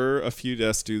there were a few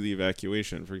deaths due to the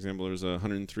evacuation. For example, there was a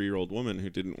 103-year-old woman who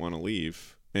didn't want to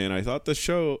leave, and I thought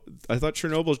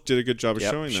Chernobyl did a good job of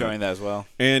Yep, showing that. as well.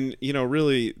 And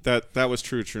really that was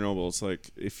true of Chernobyl. It's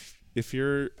like if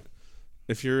you're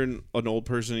an old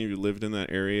person and you lived in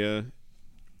that area,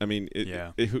 I mean,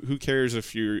 who cares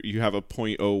if you have a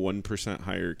 0.01%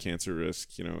 higher cancer risk?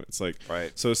 It's like,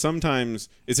 Right. So sometimes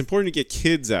it's important to get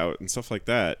kids out and stuff like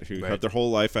that who have their whole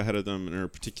life ahead of them and are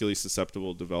particularly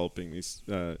susceptible to developing these,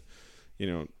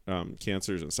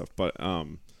 cancers and stuff. But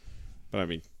I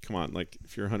mean, come on, like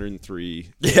if you're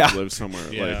 103, Yeah. live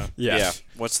somewhere, Yeah. like. Yeah.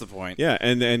 What's the point? Yeah,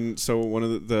 and so one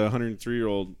of the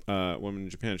 103-year-old woman in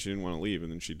Japan, she didn't want to leave,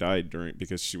 and then she died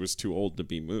because she was too old to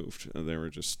be moved, and they were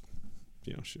just,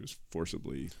 she was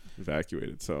forcibly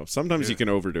evacuated. So sometimes you can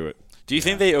overdo it. Do you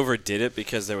think they overdid it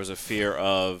because there was a fear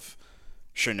of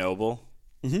Chernobyl?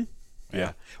 Mm-hmm.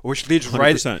 Yeah, which leads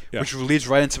 100%, yeah. which leads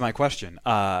right into my question.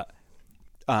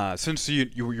 Since you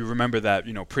remember that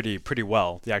pretty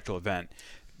well, the actual event,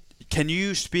 can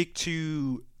you speak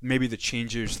to maybe the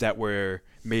changes that were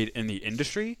made in the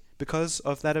industry because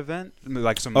of that event?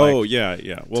 Like some Yeah.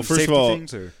 Well, some first of safety all,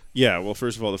 things, or?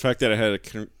 the fact that it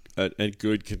had a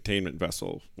good containment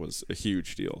vessel was a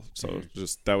huge deal. So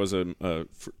just that was a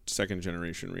second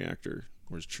generation reactor,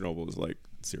 whereas Chernobyl was like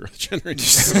zero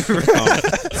generation.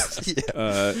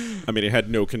 I mean, it had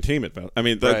no containment vessel. I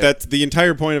mean, that's the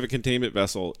entire point of a containment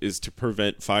vessel is to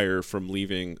prevent fire from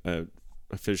leaving a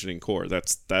fissioning core.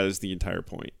 That is the entire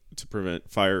point, to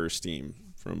prevent fire or steam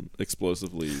from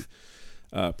explosively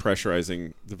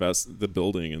pressurizing the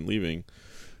building and leaving.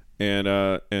 And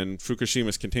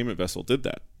Fukushima's containment vessel did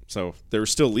that. So there were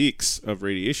still leaks of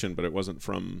radiation, but it wasn't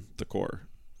from the core.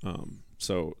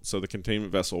 So the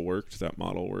containment vessel worked. That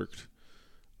model worked.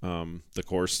 The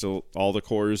core still, all the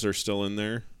cores are still in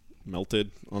there,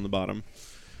 melted on the bottom.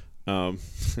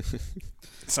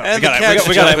 So And we the got cat's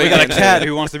a jumping in cat there.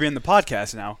 who wants to be in the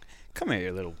podcast now. Come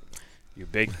here, you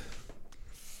big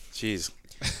Jeez.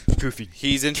 goofy.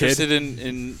 He's interested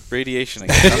in radiation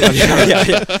again. I'm not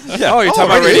sure. yeah. Oh, you're talking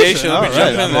about radiation. Let me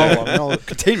jump in there. I'm all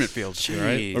containment field.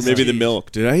 Jeez. Or maybe the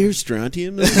milk. Did I hear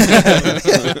strontium?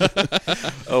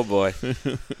 Oh boy.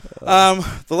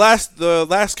 The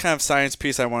last kind of science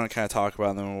piece I want to kind of talk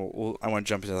about, and then I want to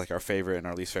jump into like our favorite and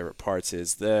our least favorite parts.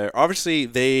 Is obviously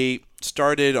they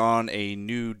started on a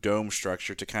new dome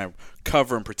structure to kind of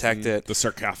cover and protect it. The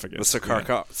sarcophagus.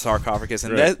 The sarcophagus,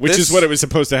 and Right. Which is what it was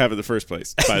supposed to have in the first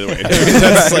place, by the way.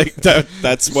 That's like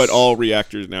that's what all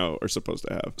reactors now are supposed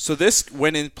to have. So this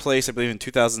went in place, I believe, in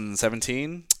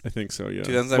 2017. I think so, yeah.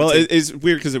 2017. Well, it's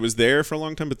weird because it was there for a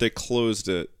long time, but they closed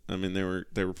it. I mean, they were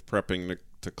prepping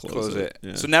to close it.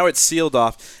 Yeah. So now it's sealed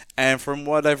off, and from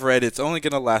what I've read, it's only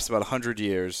going to last about 100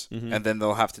 years, and then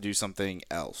they'll have to do something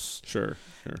else. Sure.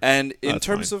 And in That's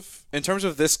terms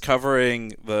of this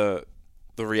covering the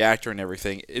reactor and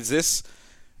everything, is this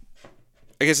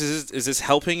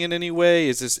helping in any way?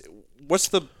 What's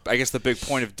the big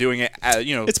point of doing it?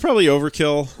 It's probably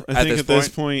overkill. I think this at this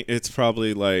point, it's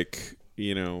probably like,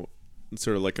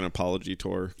 sort of like an apology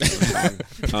tour.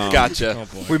 Gotcha. Oh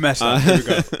boy. We messed up. Here we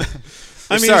go.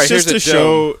 I mean, Sorry, it's just here's a to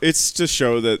show. It's to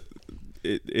show that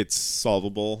it's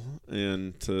solvable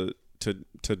and to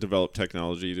develop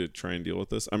technology to try and deal with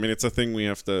this. I mean, it's a thing we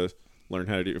have to learn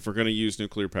how to do if we're going to use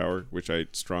nuclear power, which I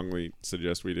strongly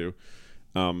suggest we do.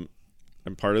 And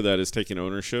part of that is taking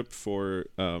ownership for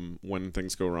when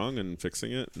things go wrong and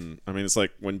fixing it. And I mean, it's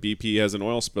like when BP has an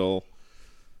oil spill,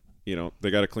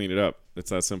 they got to clean it up. It's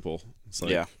that simple. It's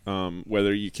like,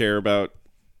 whether you care about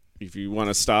if you want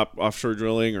to stop offshore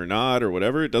drilling or not or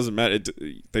whatever, it doesn't matter.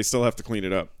 They still have to clean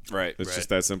it up. Right. It's just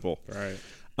that simple. Right.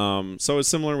 So it's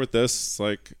similar with this. It's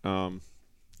like,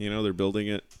 they're building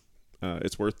it.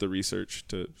 It's worth the research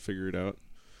to figure it out.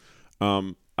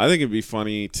 I think it'd be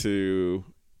funny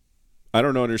I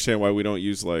don't understand why we don't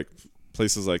use like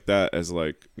places like that as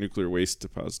like nuclear waste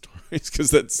depositories,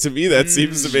 because to me that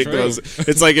seems to make the most.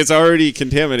 It's like it's already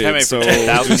contaminated. So for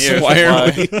 10,000 years. why are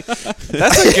we?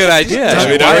 That's a good idea. I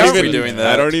mean, why I are don't we even doing that?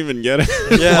 I don't even get it.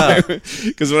 Yeah.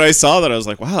 Because when I saw that, I was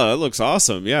like, "Wow, that looks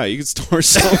awesome! Yeah, you can store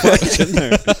so much in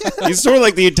there. You can store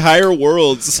like the entire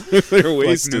world's nuclear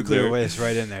waste. Like nuclear in there. waste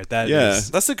right in there. That Yeah.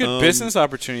 is. That's a good business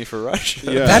opportunity for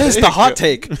Russia. Yeah. That is the hot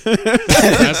take. That's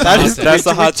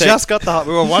the hot take. We just got the hot.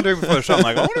 We were wondering before the show. I'm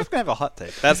like, I wonder if we have a hot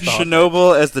take. That's the hot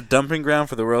Chernobyl as the dumping ground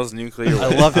for the world's nuclear waste.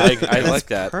 I love it. I like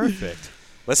that. Perfect.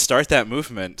 Let's start that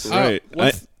movement. Right.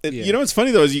 what's- You know what's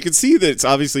funny though is you can see that it's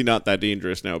obviously not that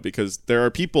dangerous now because there are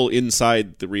people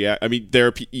inside the react. I mean, there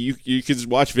are you can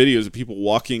watch videos of people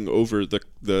walking over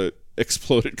the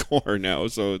exploded core now.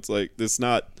 So it's like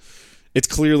it's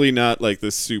clearly not like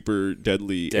this super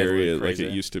deadly area crazy.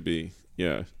 like it used to be.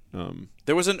 Yeah.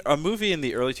 There was a movie in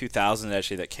the early 2000s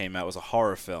actually that came out. It was a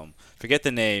horror film. Forget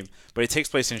the name, but it takes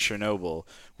place in Chernobyl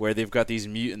where they've got these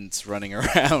mutants running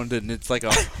around, and it's like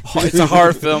it's a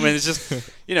horror film, and it's just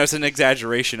it's an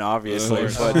exaggeration, obviously,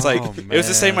 but it's like it was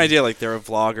the same idea. Like there are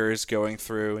vloggers going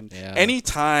through, and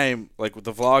anytime like with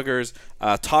the vloggers,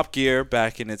 Top Gear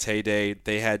back in its heyday,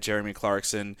 they had Jeremy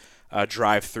Clarkson.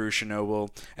 Drive through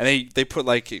Chernobyl, and they put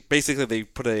basically they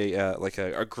put a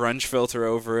grunge filter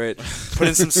over it, put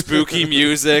in some spooky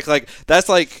music, that's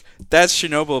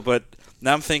Chernobyl. But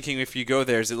now I'm thinking, if you go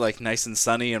there, is it like nice and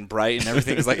sunny and bright and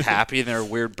everything is like happy and there are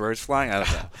weird birds flying? I don't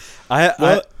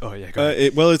know. Go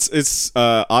ahead. It's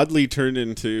oddly turned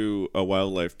into a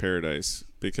wildlife paradise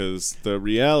because the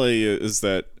reality is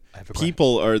that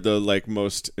people are the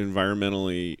most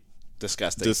environmentally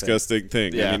disgusting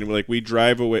thing. Yeah. I mean, we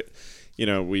drive away.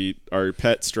 Our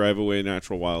pets drive away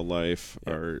natural wildlife.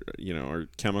 Yeah. Our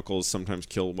chemicals sometimes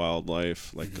kill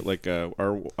wildlife.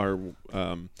 Our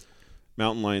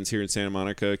mountain lions here in Santa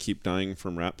Monica keep dying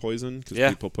from rat poison because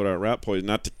people put out rat poison,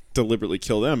 not to deliberately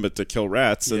kill them, but to kill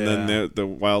rats, and then the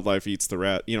wildlife eats the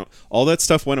rat. All that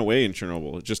stuff went away in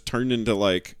Chernobyl. It just turned into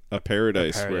a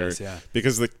paradise,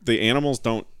 because the animals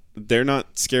don't. they're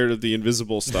not scared of the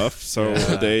invisible stuff, so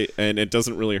and it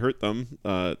doesn't really hurt them.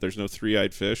 There's no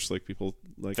three-eyed fish like people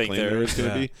like claim there is going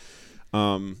to be.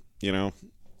 You know,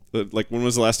 like when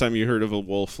was the last time you heard of a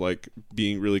wolf like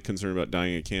being really concerned about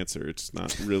dying of cancer? It's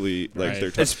not really like they're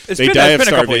they die of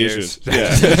starvation.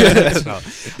 Yeah,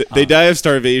 they die of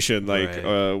starvation like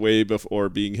way before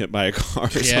being hit by a car or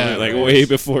something. Like way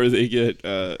before they get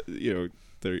they're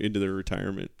into their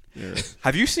retirement era.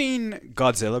 Have you seen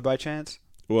Godzilla by chance?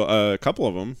 Well, a couple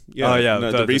of them. Yeah. Oh, yeah.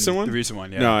 The recent one? The recent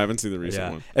one, yeah. No, I haven't seen the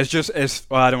recent one. It's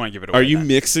well, I don't want to give it away. Are you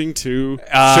mixing two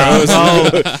shows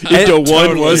into one?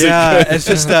 Totally. Was yeah, it? It's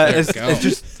just it's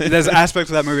just there's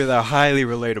aspects of that movie that are highly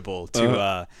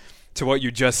relatable to what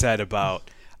you just said about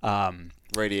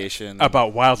radiation,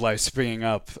 about wildlife springing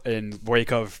up in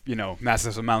wake of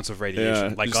massive amounts of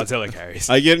radiation, like Godzilla carries.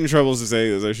 I get in trouble to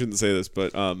say this. I shouldn't say this,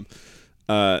 but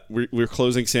we're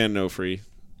closing San Onofre,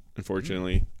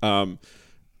 unfortunately.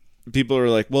 People are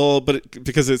like, well, but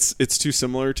because it's too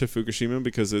similar to Fukushima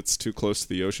because it's too close to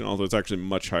the ocean, although it's actually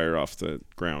much higher off the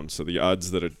ground. So the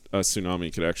odds that a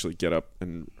tsunami could actually get up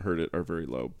and hurt it are very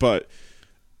low. But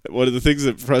one of the things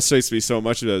that frustrates me so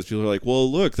much about it is people are like,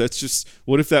 well, look, that's just,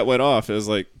 what if that went off? I was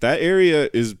like, that area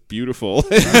is beautiful.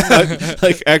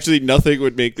 Like, actually, nothing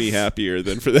would make me happier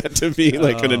than for that to be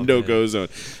like in a no-go zone.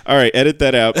 All right, edit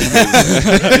that out.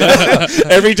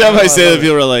 Every time I say that,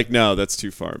 people are like, no, that's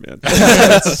too far, man.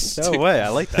 No way, I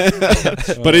like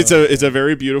that. But it's a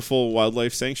very beautiful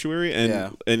wildlife sanctuary,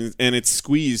 and it's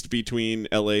squeezed between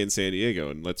LA and San Diego.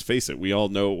 And let's face it, we all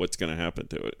know what's going to happen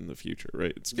to it in the future,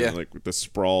 right? It's kind of like the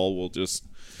sprawl will just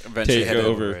eventually take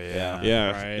over. Right.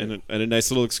 And a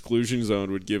nice little exclusion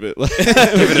zone would give it like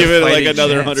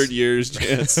another 100 years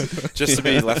chance just to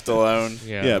be left alone.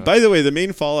 Yeah. By the way, the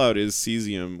main fallout is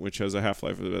cesium, which has a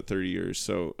half-life of about 30 years.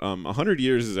 So 100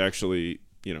 years is actually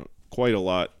quite a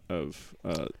lot of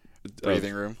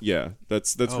breathing room. Yeah,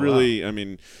 that's really. Wow. I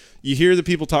mean, you hear the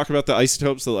people talk about the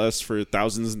isotopes that last for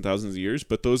thousands and thousands of years,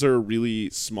 but those are a really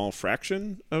small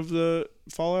fraction of the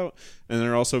fallout, and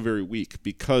they're also very weak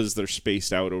because they're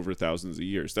spaced out over thousands of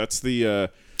years. That's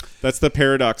the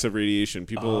paradox of radiation.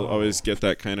 People always get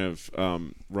that kind of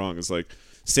wrong. It's like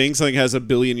saying something has a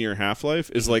billion-year half-life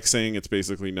is like saying it's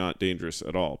basically not dangerous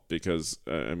at all because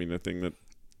the thing that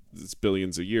is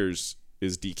billions of years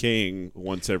is decaying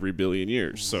once every billion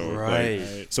years. So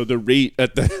so the rate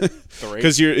at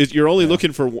because you're only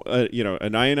looking for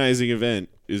an ionizing event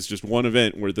is just one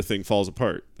event where the thing falls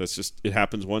apart. That's just, it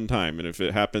happens one time, and if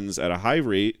it happens at a high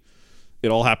rate, it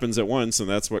all happens at once, and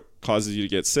that's what causes you to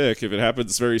get sick. If it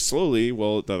happens very slowly,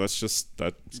 well, that's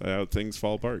how things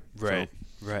fall apart. Right.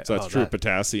 So that's true of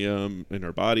potassium in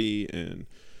our body and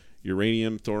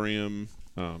uranium, thorium,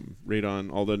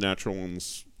 radon, all the natural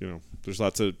ones. There's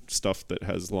lots of stuff that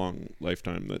has long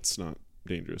lifetime that's not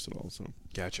dangerous at all. So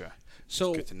gotcha.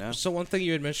 So good to know. So one thing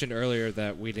you had mentioned earlier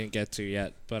that we didn't get to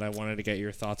yet, but I wanted to get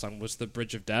your thoughts on was the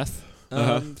Bridge of Death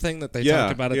thing that they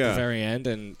talked about at the very end,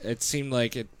 and it seemed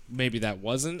like maybe that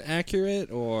wasn't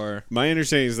accurate, or my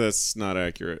understanding is that's not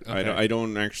accurate. Okay. I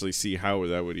don't actually see how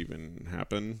that would even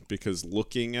happen because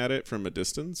looking at it from a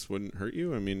distance wouldn't hurt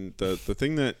you. I mean, the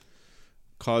thing that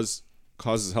causes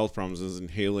health problems is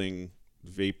inhaling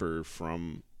vapor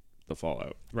from the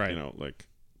fallout, right?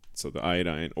 So the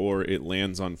iodine, or it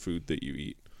lands on food that you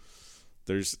eat.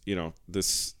 There's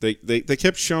this they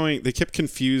kept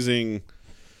confusing.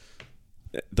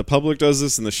 The public does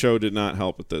this, and the show did not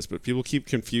help with this, but people keep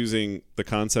confusing the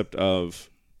concept of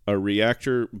a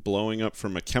reactor blowing up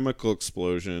from a chemical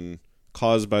explosion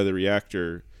caused by the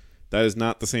reactor. That is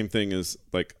not the same thing as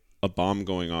like a bomb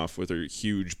going off with a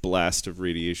huge blast of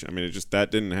radiation. I mean,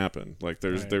 that didn't happen. Like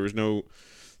there was no.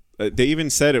 They even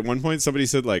said at one point, somebody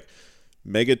said like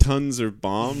megatons of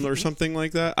bomb or something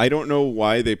like that. I don't know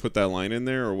why they put that line in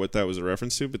there or what that was a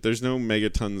reference to, but there's no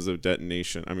megatons of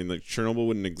detonation. I mean, like Chernobyl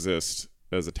wouldn't exist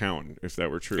as a town if that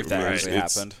were true. If that actually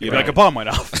happened. Like a bomb went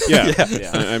off. Yeah.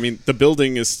 I mean, the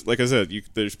building is, like I said,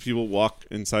 there's people walk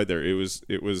inside there. It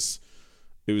was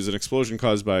an explosion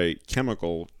caused by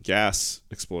chemical gas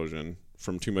explosion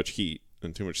from too much heat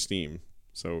and too much steam.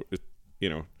 So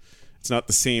it's not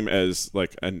the same as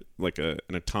like an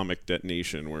atomic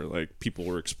detonation where like people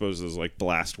were exposed as like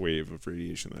blast wave of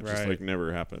radiation that just like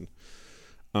never happened.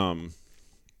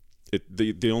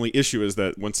 The only issue is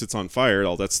that once it's on fire,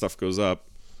 all that stuff goes up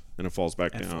and it falls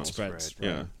back down. Spreads.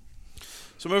 Yeah.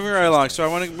 So moving right along, so I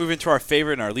want to move into our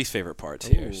favorite and our least favorite parts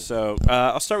here. So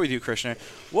I'll start with you, Krishna.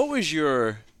 What was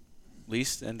your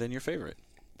least and then your favorite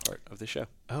part of the show?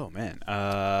 Oh, man.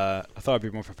 I thought I'd be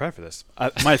more prepared for this.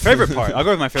 My favorite part, I'll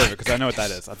go with my favorite because I know what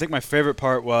that is. I think my favorite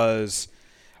part was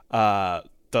the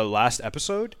last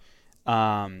episode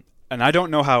and I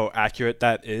don't know how accurate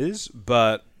that is,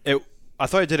 but I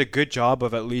thought it did a good job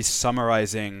of at least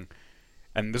summarizing.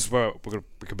 And this is where we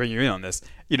could bring you in on this.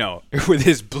 With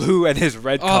his blue and his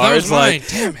red cards. That was mine.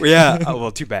 Damn it. Yeah. Oh,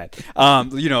 well, too bad.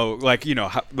 Like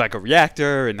a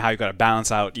reactor and how you got to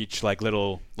balance out each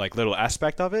little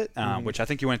aspect of it, which I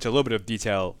think you went into a little bit of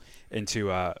detail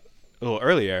into a little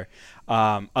earlier.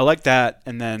 I like that,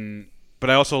 but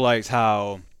I also liked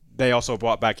how they also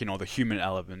brought back the human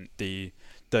element, the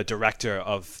director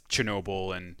of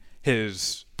Chernobyl and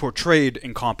his portrayed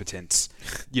incompetence.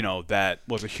 That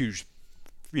was a huge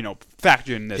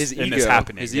factor in this this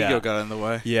happening. His ego got in the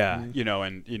way. Yeah,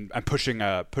 and pushing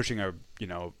a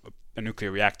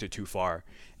nuclear reactor too far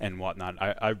and whatnot.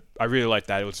 I really like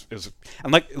that. It was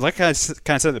and like I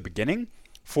kind of said at the beginning,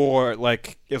 it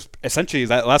was essentially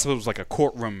that last one was like a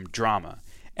courtroom drama.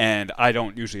 And I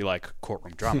don't usually like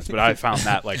courtroom dramas, but I found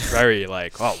that very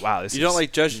oh wow, this. You don't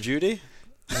like Judge Judy?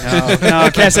 No, I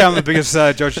can't say I'm the biggest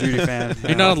Judge Judy fan.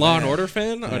 You're not a Law and Order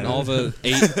fan on all the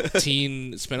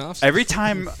 18 spinoffs? Every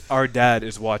time our dad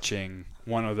is watching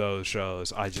one of those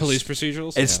shows, I just police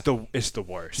procedurals. It's the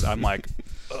worst. I'm like,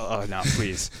 oh no,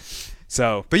 please.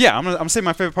 So, but yeah, I'm gonna say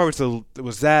my favorite part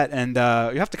was that, and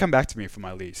you have to come back to me for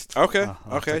my least. Okay, I'll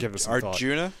have to give it some thought.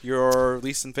 Arjuna, your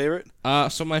least and favorite?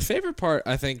 So my favorite part,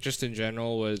 I think, just in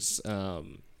general, was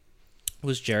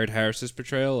Jared Harris's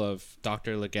portrayal of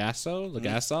Dr.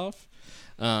 Legasov.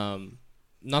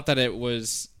 Not that it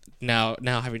was now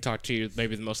having talked to you,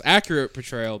 maybe the most accurate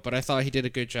portrayal, but I thought he did a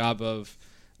good job of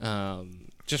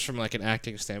just from an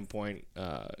acting standpoint,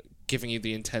 giving you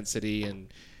the intensity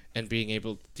and being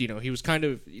able, he was kind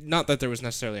of, not that there was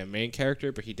necessarily a main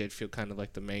character, but he did feel kind of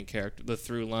like the main character, the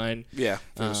through line. Yeah,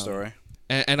 for the story.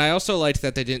 And I also liked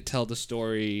that they didn't tell the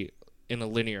story in a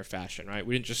linear fashion, right?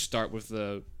 We didn't just start with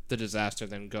the disaster,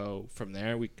 then go from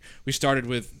there. We started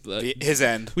with his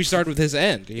end. We started with his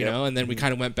end, you Yep. know, and then we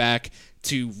kind of went back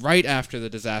to right after the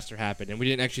disaster happened, and we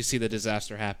didn't actually see the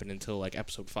disaster happen until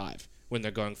episode 5 when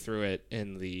they're going through it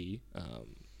in the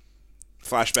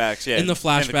flashbacks. Yeah, in the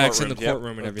flashbacks in the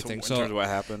courtroom and everything. In terms of what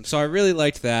happened. So I really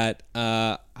liked that.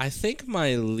 I think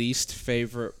my least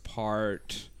favorite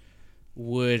part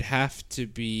would have to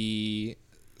be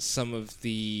some of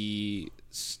the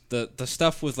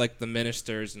stuff with the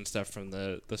ministers and stuff from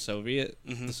the Soviet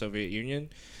Union,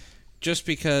 just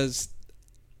because,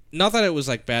 not that it was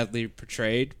badly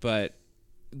portrayed, but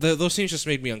those scenes just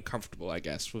made me uncomfortable, I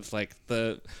guess, with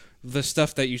the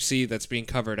stuff that you see that's being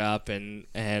covered up, and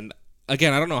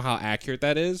again, I don't know how accurate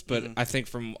that is, but I think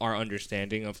from our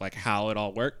understanding of how it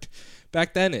all worked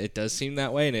back then, it does seem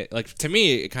that way, and it to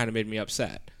me it kind of made me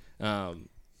upset.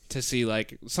 To see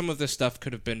some of this stuff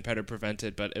could have been better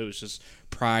prevented, but it was just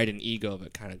pride and ego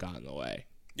that kind of got in the way.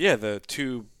 Yeah, the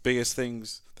two biggest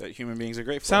things that human beings are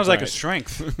grateful for. Sounds like a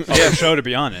strength of the show, to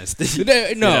be honest.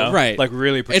 No, right?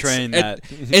 Really portraying that.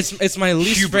 It's my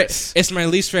least. It's my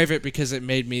least favorite because it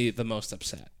made me the most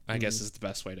upset, I guess is the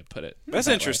best way to put it. That's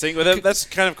interesting. Well, that's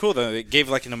kind of cool, though. It gave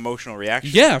an emotional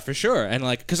reaction. Yeah, for sure. And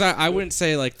because I wouldn't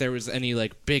say there was any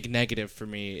big negative for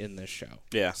me in this show.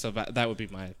 Yeah. So that would be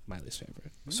my least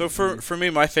favorite. So for me,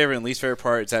 my favorite and least favorite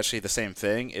part is actually the same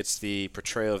thing. It's the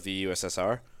portrayal of the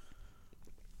USSR.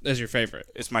 As your favorite?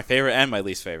 It's my favorite and my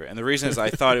least favorite. And the reason is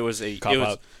I thought it was a... Cop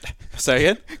out. Say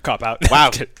again? Cop out. Wow.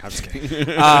 I'm just kidding.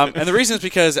 And the reason is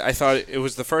because I thought it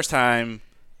was the first time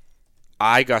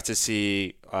I got to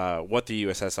see what the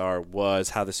USSR was,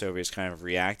 how the Soviets kind of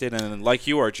reacted. And then, like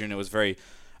you, Arjun, it was very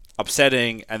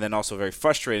upsetting and then also very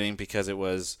frustrating because it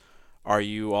was, are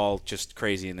you all just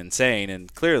crazy and insane?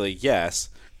 And clearly, yes.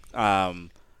 I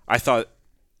thought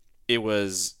it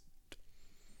was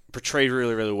portrayed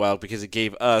really, really well because it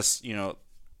gave us,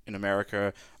 in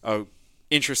America, a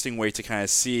interesting way to kind of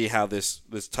see how this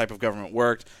type of government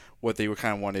worked, what they were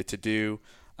kind of wanted to do,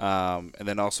 and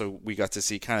then also we got to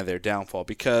see kind of their downfall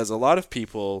because a lot of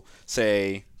people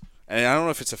say, and I don't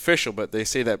know if it's official, but they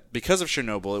say that because of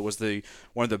Chernobyl, it was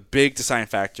one of the big deciding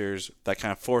factors that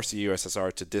kind of forced the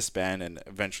USSR to disband and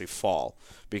eventually fall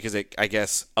because it, I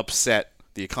guess, upset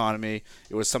the economy.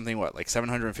 It was something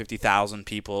 750,000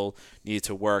 people needed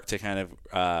to work to kind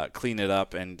of clean it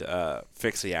up and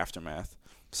fix the aftermath.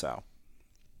 So,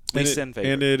 least and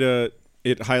favorite. And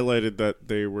it highlighted that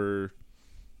they were,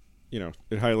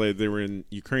 they were in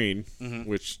Ukraine,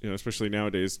 which especially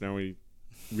nowadays, now we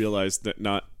realize that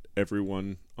not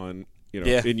everyone on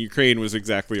in Ukraine was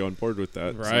exactly on board with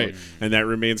that, right? So, and that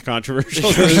remains controversial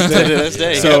to this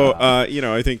day. So,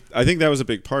 I think that was a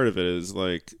big part of it. Is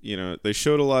they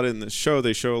showed a lot in the show.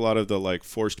 They show a lot of the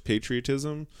forced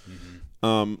patriotism,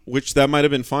 which that might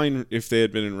have been fine if they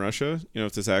had been in Russia,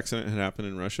 if this accident had happened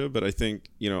in Russia. But I think,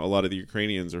 a lot of the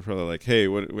Ukrainians are probably like, hey,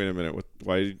 wait a minute,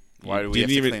 why do we have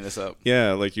to clean this up?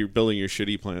 Yeah, like you're building your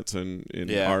shitty plants in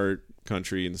Yeah. our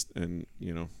country and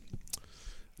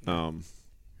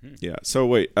yeah. So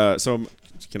wait, so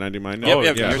can I do mine now?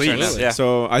 Yep, yeah. your turn now. Yeah.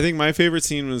 So I think my favorite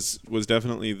scene was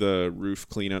definitely the roof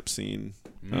cleanup scene,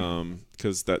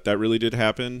 because that really did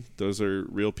happen. Those are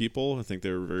real people. I think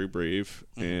they were very brave,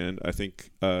 and I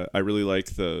think I really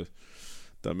like the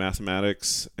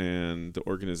mathematics and the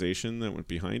organization that went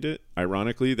behind it.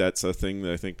 Ironically, that's a thing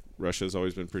that I think Russia's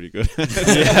always been pretty good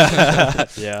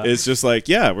at. Yeah. It's just like,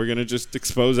 we're gonna just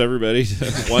expose everybody to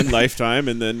one lifetime,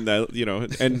 and then that,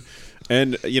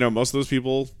 and most of those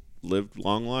people lived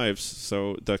long lives,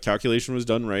 so the calculation was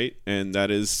done right, and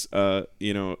that is I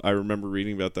remember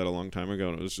reading about that a long time ago,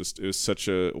 and it was such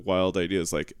a wild idea.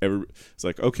 It's like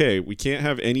okay, we can't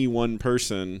have any one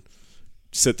person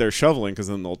sit there shoveling because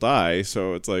then they'll die,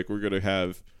 so it's like we're gonna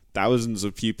have thousands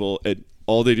of people and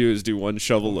all they do is do one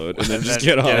shovel load and then just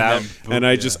get off. out. And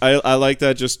I like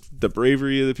that, just the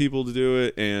bravery of the people to do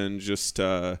it, and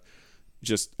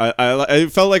I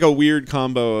felt like a weird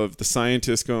combo of the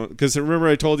scientists going, because remember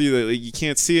I told you that you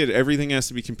can't see it, everything has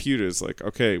to be computed. It's like,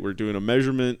 okay, we're doing a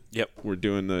measurement, we're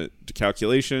doing the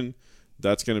calculation,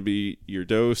 that's going to be your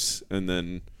dose, and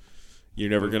then you're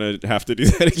never going to have to do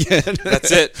that again.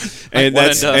 That's it. And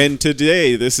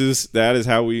today that is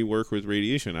how we work with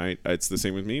radiation. It's the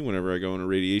same with me. Whenever I go in a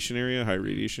radiation area, high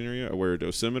radiation area, I wear a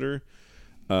dosimeter.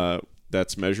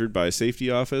 That's measured by a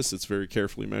safety office. It's very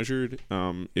carefully measured.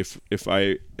 If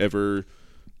I ever,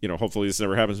 hopefully this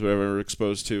never happens, but if I'm ever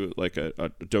exposed to like a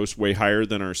dose way higher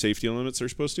than our safety limits are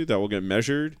supposed to, that will get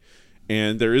measured.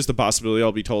 And there is the possibility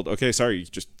I'll be told, okay, sorry, you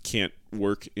just can't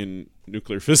work in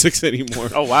nuclear physics anymore.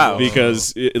 Oh, wow.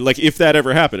 Because if that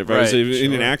ever happened, if I was Right,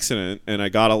 in an accident and I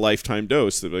got a lifetime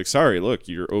dose, they'd be like, sorry, look,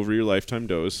 you're over your lifetime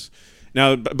dose.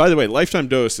 Now, by the way, lifetime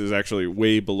dose is actually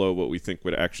way below what we think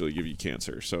would actually give you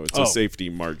cancer. So it's a safety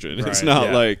margin. Right. It's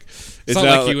not like it's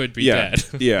not like you would be dead.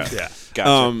 Yeah. Yeah.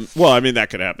 Gotcha. Well, I mean, that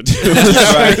could happen too.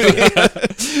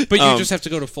 But you just have to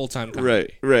go to full-time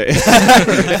combat. Right.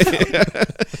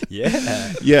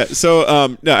 Yeah. Yeah.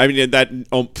 So, no, I mean,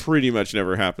 that pretty much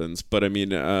never happens. But I mean,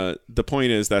 the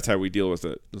point is that's how we deal with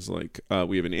it. It's like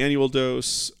we have an annual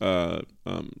dose,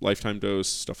 lifetime dose,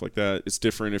 stuff like that. It's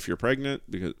different if you're pregnant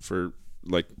because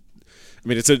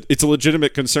it's a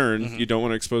legitimate concern. Mm-hmm. You don't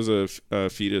want to expose a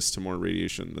fetus to more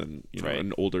radiation than Right.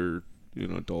 an older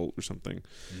adult or something.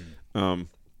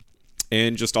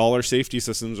 And just all our safety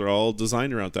systems are all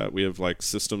designed around that. We have like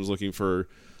systems looking for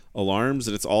alarms,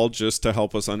 and it's all just to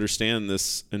help us understand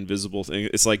this invisible thing.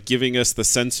 It's like giving us the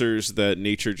sensors that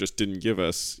nature just didn't give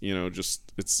us.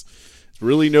 It's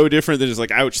really no different than just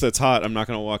like, ouch, that's hot, I'm not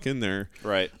going to walk in there.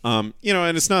 Right. And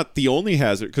it's not the only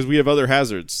hazard, because we have other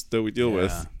hazards that we deal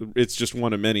with. It's just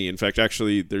one of many. In fact,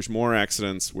 actually, there's more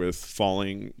accidents with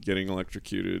falling, getting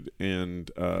electrocuted, and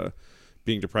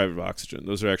being deprived of oxygen.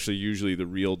 Those are actually usually the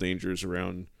real dangers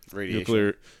around Radiation.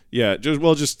 nuclear. Yeah, just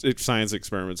science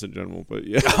experiments in general, but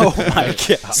yeah. Oh my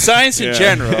god. Science in Yeah.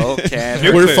 general can.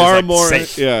 We're is, far like, more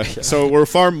safe. so we're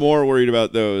far more worried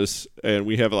about those, and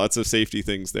we have lots of safety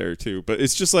things there too. But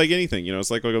it's just like anything,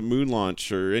 it's like a moon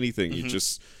launch or anything. You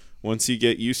just, once you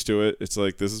get used to it, it's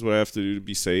like, this is what I have to do to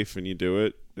be safe, and you do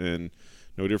it. And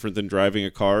no different than driving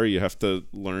a car, you have to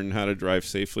learn how to drive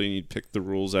safely, and you pick the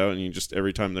rules out, and you just,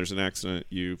 every time there's an accident,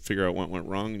 you figure out what went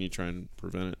wrong, and you try and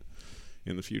prevent it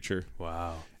in the future.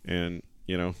 Wow. And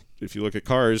if you look at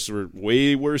cars, we're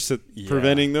way worse at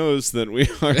preventing those than we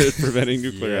are at preventing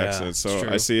nuclear Yeah, accidents. it's So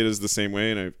true. I see it as the same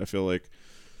way, and I feel like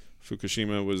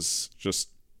Fukushima was just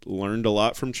learned a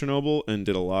lot from Chernobyl and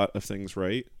did a lot of things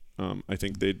right. I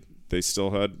think they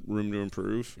still had room to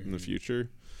improve in the future.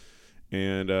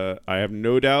 And I have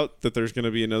no doubt that there's going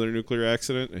to be another nuclear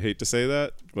accident. I hate to say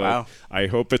that, but Wow. I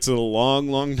hope it's a long,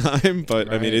 long time. But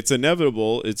I mean, Right. it's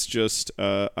inevitable. It's just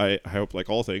I hope, like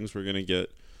all things, they're going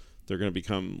to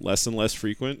become less and less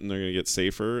frequent, and they're going to get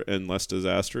safer and less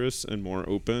disastrous and more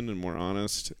open and more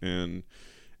honest, and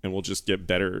we'll just get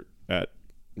better at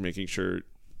making sure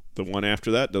the one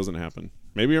after that doesn't happen.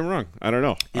 Maybe I'm wrong. I don't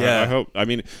know. Yeah. I hope. I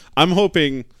mean, I'm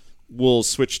hoping we'll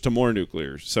switch to more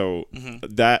nuclear. So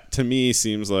that to me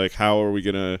seems like, how are we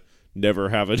going to never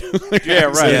have a nuclear Yeah,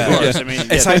 right. accident? Of course. I mean,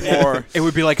 It's yeah, like more. It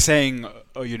would be like saying,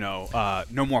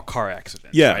 no more car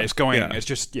accidents. Yeah, right? It's going. yeah. It's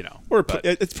just Or but-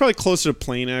 it's probably closer to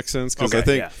plane accidents, because I Okay,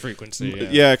 think yeah. Frequency.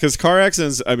 yeah, because car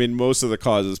accidents, I mean, most of the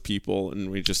cause is people, and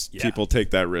we just Yeah. people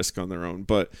take that risk on their own.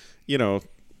 But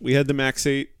we had the Max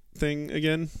 8 thing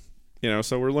again.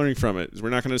 So we're learning from it. We're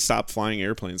not going to stop flying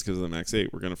airplanes because of the Max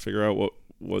 8. We're going to figure out what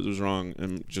was wrong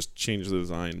and just change the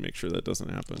design, make sure that doesn't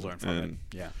happen. Learn from it.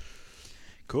 Yeah.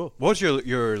 Cool. What was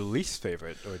your least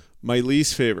favorite? My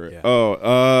least favorite. Yeah.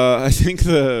 I think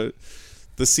the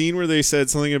scene where they said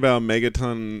something about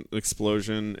megaton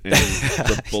explosion and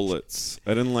the bullets.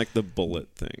 I didn't like the bullet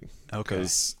thing. Okay.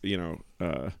 Because,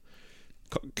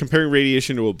 comparing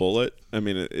radiation to a bullet, I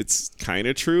mean, it's kind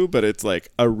of true, but it's like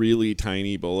a really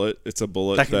tiny bullet. It's a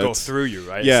bullet that can go through you,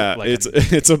 right? Yeah,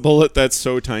 it's a bullet that's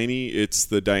so tiny, it's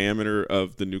the diameter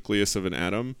of the nucleus of an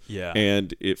atom. Yeah.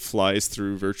 And it flies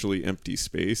through virtually empty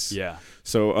space. Yeah.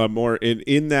 So more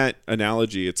in that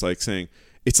analogy, it's like saying,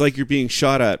 it's like you're being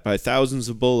shot at by thousands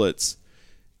of bullets,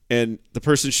 and the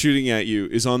person shooting at you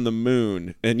is on the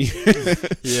moon, and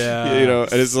yeah,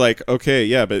 and it's like, okay,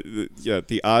 yeah, but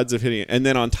the odds of hitting it, and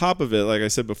then on top of it, like I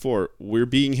said before, we're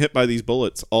being hit by these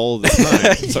bullets all the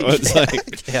time, so it's like,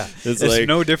 it's like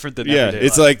no different than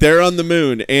it's life. like they're on the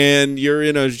moon, and you're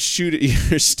in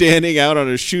you're standing out on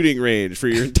a shooting range for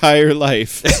your entire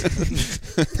life.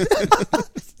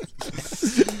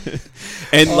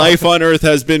 And life on Earth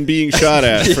has been being shot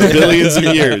at for billions of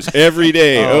years, every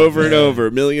day, over and over,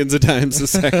 millions of times a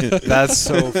second. That's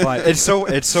so funny. It's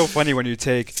so funny when you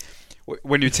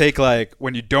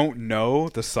don't know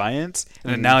the science,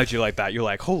 an analogy like that, you're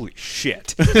like, holy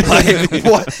shit, like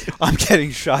what? I'm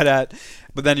getting shot at.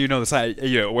 But then the science.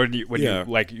 When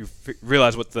you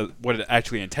realize what it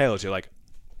actually entails, you're like,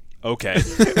 okay,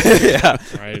 yeah,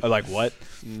 right. Like what?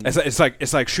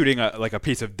 It's like shooting a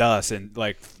piece of dust and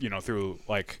through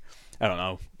I don't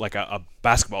know, like a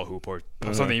basketball hoop or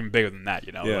something even bigger than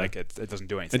that. Like it doesn't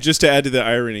do anything. And just to add to the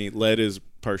irony, lead is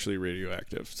partially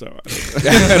radioactive, so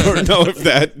I don't know if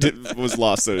that was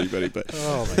lost to anybody, but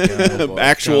oh my God,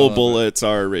 actual bullets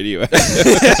are radioactive.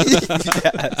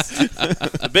 Yes.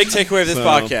 A big takeaway of this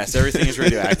podcast: everything is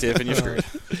radioactive, and you're screwed.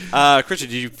 Christian,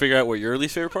 did you figure out what your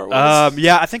least favorite part was?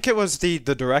 Yeah, I think it was the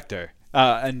director,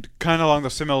 and kind of along the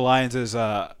similar lines as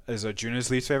Juna's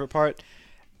least favorite part.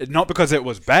 Not because it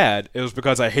was bad, it was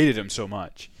because I hated him so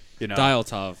much.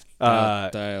 Dialtov.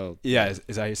 Yeah, is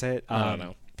that how you say it? I don't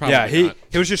know. Probably not.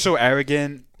 He was just so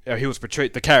arrogant. He was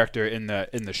portrayed, the character in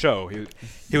the show.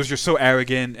 He was just so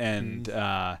arrogant, and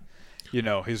he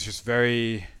was just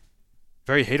very,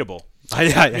 very hateable.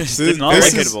 This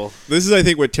is, I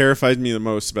think, what terrified me the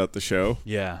most about the show.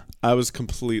 Yeah. I was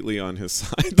completely on his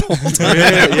side the whole time.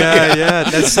 Yeah.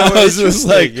 That's so I was just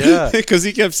like, yeah. Because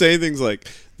he kept saying things like,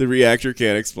 the reactor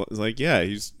can't explode. It's like, yeah,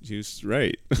 he's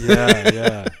right.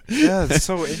 Yeah. It's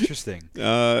so interesting.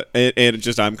 And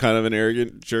just, I'm kind of an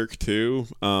arrogant jerk too.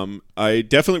 I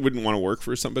definitely wouldn't want to work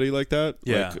for somebody like that.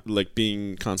 Yeah. Like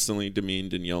being constantly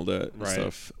demeaned and yelled at and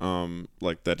stuff.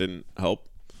 Like that didn't help.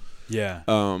 Yeah.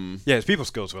 His people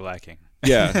skills were lacking.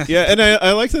 Yeah, and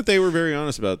I like that they were very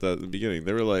honest about that at the beginning.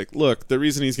 They were like, look, the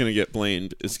reason he's going to get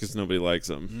blamed is because nobody likes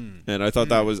him. And I thought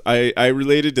that was, I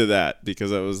related to that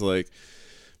because I was like,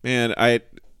 man, I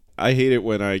hate it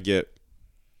when I get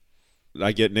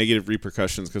negative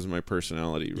repercussions because of my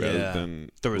personality rather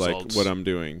than the results. What I'm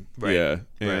doing. Right. Yeah,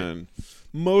 and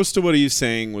most of what he's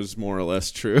saying was more or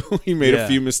less true. He made a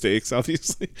few mistakes,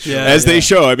 obviously. As they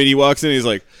show. I mean, he walks in, he's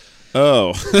like,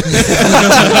 oh.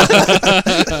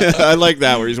 I like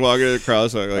that where he's walking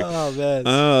across like, oh man,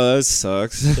 oh, that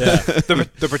sucks. Yeah.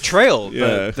 The portrayal,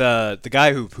 the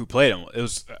guy who played him, it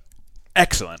was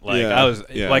excellent. Like I was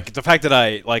like the fact that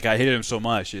I hated him so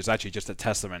much is actually just a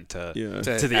testament to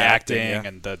the acting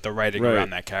and the writing around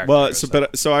that character. Well,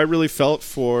 so I really felt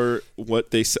for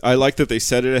what they. I like that they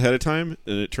said it ahead of time,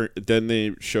 and then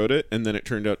they showed it, and then it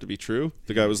turned out to be true.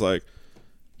 The guy was like,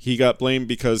 he got blamed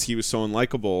because he was so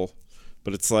unlikable,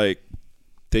 but it's like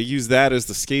they use that as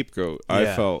the scapegoat. I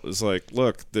felt it's like,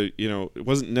 look, it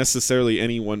wasn't necessarily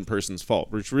any one person's fault,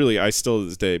 which really I still to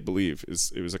this day believe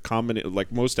it was a combination.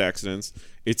 Like most accidents,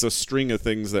 it's a string of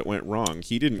things that went wrong.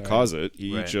 He didn't cause it;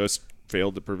 he just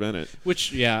failed to prevent it.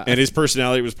 And his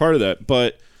personality was part of that.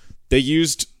 But they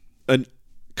used a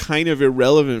kind of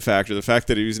irrelevant factor, the fact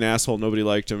that he was an asshole, nobody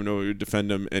liked him, nobody would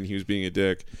defend him, and he was being a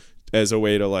dick, as a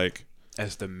way to like.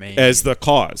 As the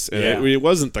cause. And it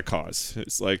wasn't the cause.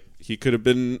 It's like he could have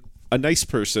been a nice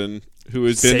person who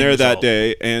has been there that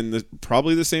day, and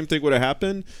probably the same thing would have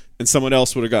happened, and someone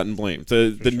else would have gotten blamed.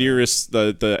 The nearest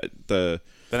the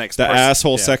next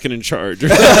asshole second in charge.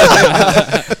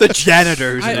 The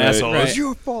janitor who's an asshole. Right. It's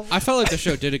your fault. I felt like the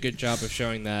show did a good job of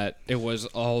showing that it was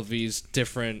all these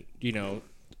different,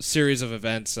 series of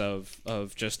events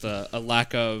of just a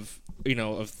lack of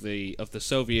of the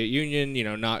Soviet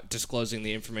Union not disclosing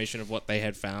the information of what they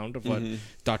had found, of what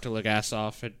Dr.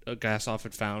 Legasov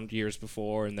had found years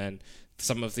before, and then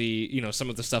some of the some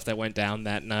of the stuff that went down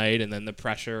that night, and then the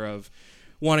pressure of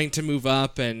wanting to move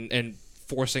up and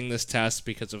forcing this test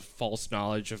because of false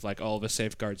knowledge of all the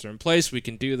safeguards are in place, we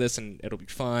can do this and it'll be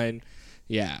fine.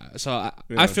 So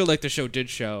I feel like the show did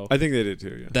show, I think they did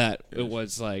too, that it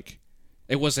was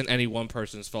it wasn't any one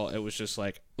person's fault. It was just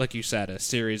like you said, a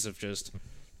series of just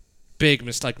big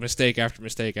mistake after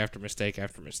mistake after mistake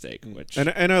after mistake. Which and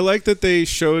I like that they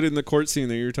showed in the court scene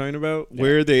that you were talking about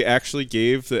where they actually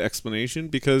gave the explanation,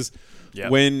 because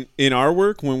when in our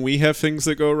work, when we have things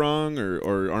that go wrong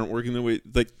or aren't working the way,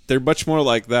 they're much more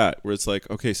like that, where it's like,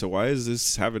 okay, so why is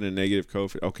this having a negative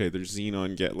coefficient? Okay, there's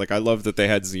xenon I love that they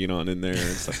had xenon in there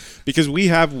and stuff, because we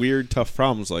have weird, tough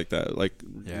problems like that.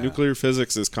 Nuclear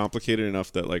physics is complicated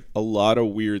enough that a lot of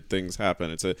weird things happen.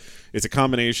 It's a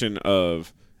combination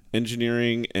of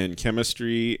engineering and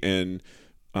chemistry and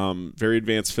very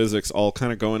advanced physics all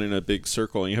kind of going in a big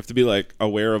circle, and you have to be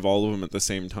aware of all of them at the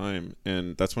same time.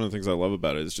 And that's one of the things I love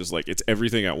about it. It's just it's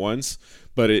everything at once,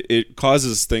 but it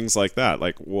causes things like that,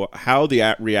 how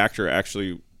the reactor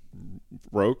actually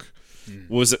broke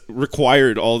was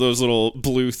required all those little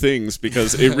blue things,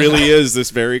 because it really is this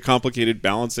very complicated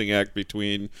balancing act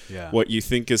between what you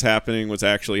think is happening, what's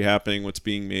actually happening, what's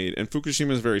being made. And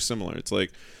Fukushima is very similar. It's the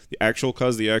actual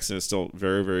cause of the accident is still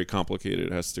very, very complicated.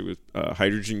 It has to do with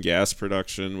hydrogen gas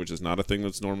production, which is not a thing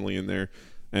that's normally in there.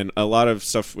 And a lot of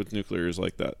stuff with nuclear is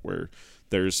like that, where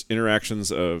there's interactions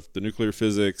of the nuclear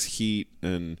physics, heat,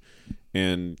 and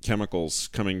chemicals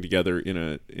coming together in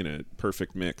a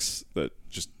perfect mix that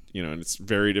just and it's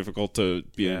very difficult to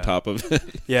be on top of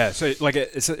it. So it's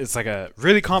like a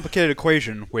really complicated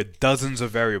equation with dozens of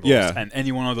variables, and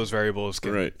any one of those variables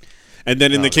can And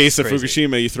then in the case of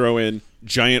Fukushima, you throw in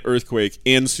giant earthquake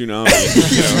and tsunami.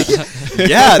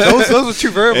 Those are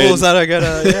two variables that are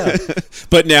gonna.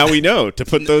 But now we know to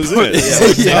put those in.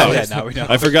 Now we know.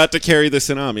 I forgot to carry the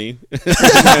tsunami.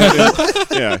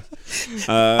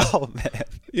 Oh man.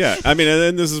 Yeah, I mean, and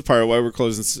then this is part of why we're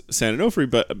closing San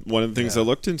Onofre. But one of the things I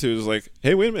looked into is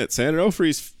hey, wait a minute, San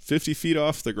Onofre's 50 feet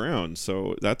off the ground,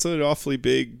 so that's an awfully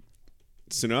big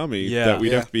tsunami that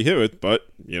we'd have to be hit with. But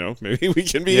maybe we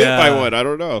can be hit by one. I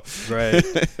don't know. Right.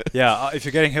 If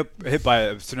you're getting hit by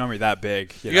a tsunami that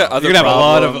big, you're gonna have a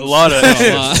lot of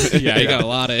issues. You got a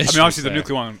lot of issues. I mean, obviously the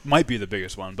nuclear one might be the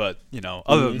biggest one, but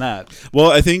other than that.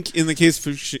 Well, I think in the case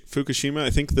of Fukushima, I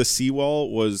think the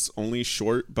seawall was only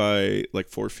short by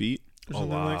 4 feet. Or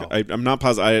something like that. I'm not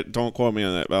positive. Don't quote me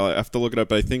on that. But I have to look it up.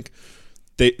 But I think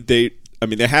they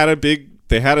had a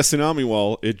tsunami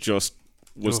wall. It just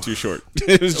was too short.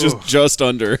 It was just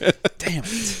under. Damn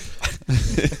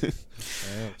it.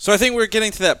 So I think we're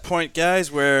getting to that point,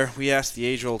 guys, where we ask the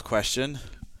age-old question: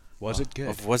 Was it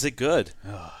good? Was it good?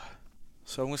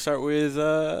 So I'm gonna start with.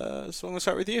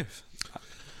 You.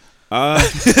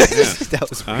 That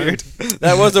was weird.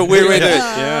 That was a weird way to.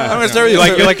 Yeah. I'm gonna start with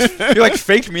you. You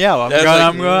faked me out.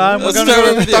 I'm gonna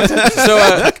start with you. So,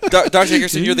 Dr.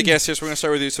 Hickerson, you're the guest here, so we're gonna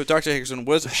start with you. So, Dr. Hickerson,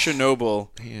 was Chernobyl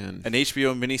an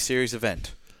HBO miniseries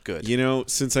event? Good.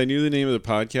 Since I knew the name of the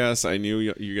podcast, I knew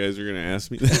you guys were going to ask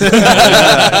me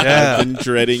that. I've been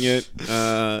dreading it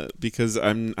because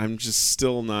I'm just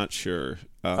still not sure.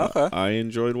 Okay. I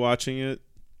enjoyed watching it,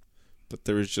 but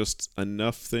there was just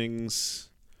enough things.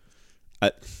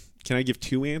 Can I give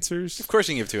two answers? Of course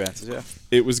you can give two answers, yeah.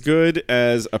 It was good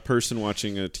as a person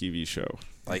watching a TV show.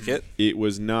 Like it? It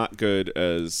was not good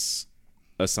as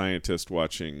a scientist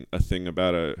watching a thing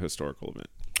about a historical event.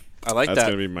 I like That's that.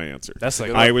 going to be my answer. That's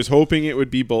I was hoping it would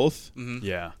be both. Mm-hmm.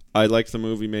 Yeah. I liked the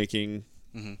movie making.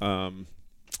 Mm-hmm.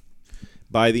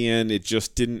 By the end, it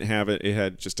just didn't have it. It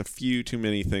had just a few too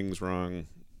many things wrong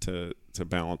to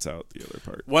balance out the other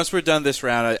part. Once we're done this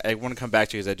round, I want to come back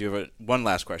to you because I do have one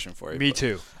last question for you. Me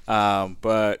too.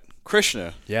 But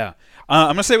Krishna. Yeah. I'm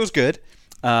going to say it was good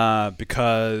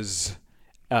because,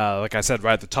 like I said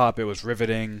right at the top, it was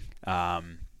riveting.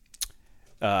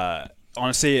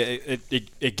 Honestly,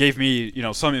 it gave me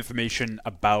some information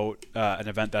about an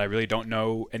event that I really don't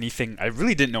know anything. I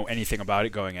really didn't know anything about it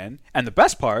going in. And the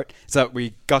best part is that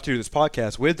we got to do this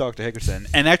podcast with Dr. Hickerson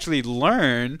and actually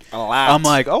learn a lot. I'm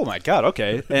like, oh my god,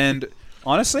 okay. And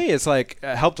honestly, it's it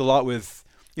helped a lot with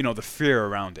the fear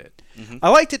around it. Mm-hmm. I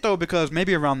liked it though because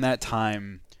maybe around that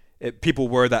time, people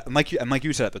were that, and like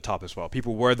you said at the top as well,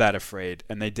 people were that afraid,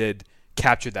 and they did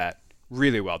capture that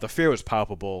really well. The fear was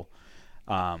palpable.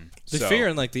 The fear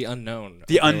and the unknown.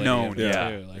 The unknown,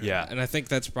 yeah. And I think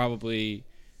that's probably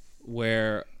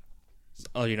where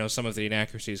some of the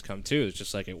inaccuracies come too. It's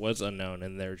just like it was unknown,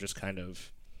 and they're just kind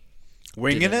of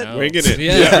Winging didn't it? know. Winging it.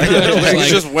 Yeah, He's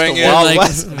just winging it. Wild like,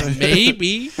 West.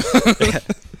 maybe.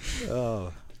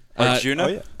 Oh.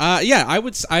 Juno? Yeah, I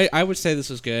would say this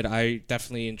was good. I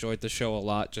definitely enjoyed the show a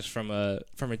lot, just from a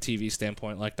TV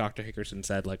standpoint. Like Dr. Hickerson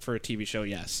said, like for a TV show,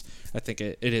 yes, I think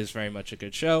it is very much a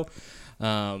good show.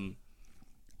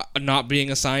 Not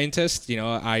being a scientist,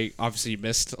 I obviously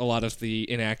missed a lot of the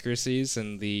inaccuracies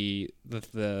and the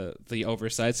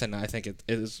oversights, and I think it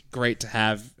is great to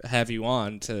have you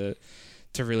on to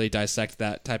really dissect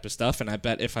that type of stuff. And I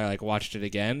bet if I watched it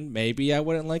again, maybe I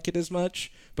wouldn't like it as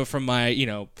much. But from my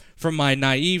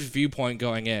naive viewpoint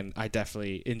going in, I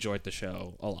definitely enjoyed the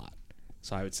show a lot.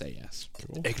 So I would say yes.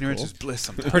 Cool. Ignorance is bliss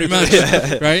sometimes. Pretty much,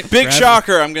 right? Big Ravi?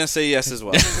 shocker. I'm going to say yes as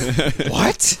well.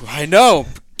 What? I know.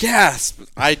 Gasp.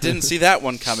 I didn't see that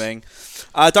one coming.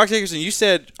 Dr. Hickerson, you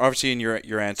said, obviously in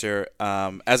your answer,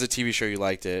 as a TV show you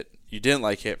liked it. You didn't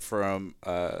like it from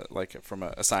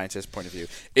a scientist point of view.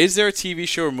 Is there a TV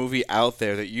show or movie out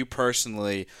there that you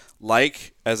personally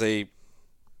like as a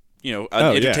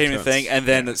entertainment thing, and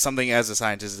then something as a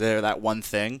scientist? Is there that one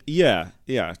thing? Yeah,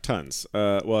 tons.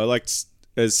 Well, I liked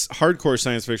as hardcore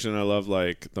science fiction. I love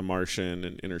like The Martian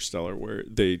and Interstellar, where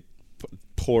they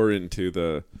pour into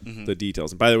the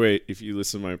details. And by the way, if you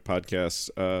listen to my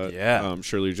podcast,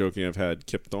 Surely Joking, I've had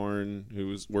Kip Thorne,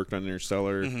 who's worked on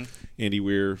Interstellar, Andy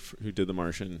Weir, who did The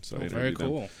Martian. So I very interviewed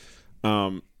cool.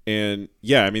 them. And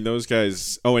yeah, I mean those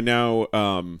guys. Oh, and now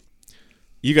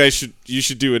you guys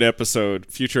should do an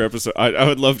future episode. I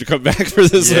would love to come back for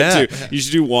this one too. You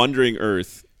should do Wandering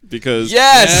Earth. Because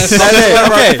yes, that is one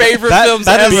of our favorite films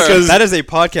ever. That is a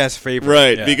podcast favorite,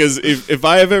 right? Yeah. Because if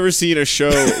I have ever seen a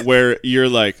show where you're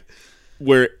like,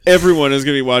 where everyone is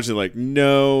going to be watching, like,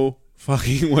 no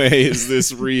fucking way is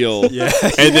this real,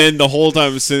 and then the whole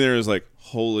time I'm sitting there is like,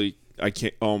 holy,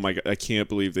 oh my god, I can't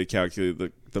believe they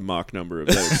calculated the Mach number of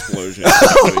that explosion,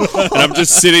 and I'm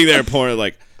just sitting there pouring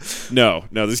like, no,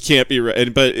 this can't be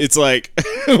right. But it's like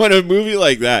when a movie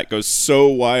like that goes so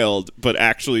wild, but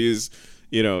actually is,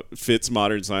 fits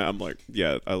modern science. I'm like,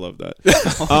 yeah, I love that.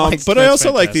 But I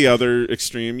also like the other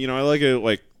extreme. I like it,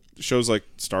 like shows like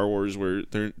Star Wars where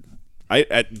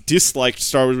I disliked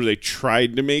Star Wars where they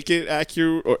tried to make it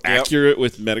accurate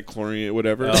with metachlorine or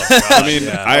whatever. Oh, God, I mean,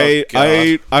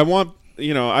 yeah. I want,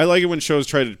 I like it when shows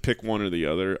try to pick one or the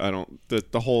other. I don't,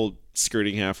 the whole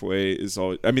skirting halfway is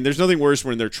always, I mean, there's nothing worse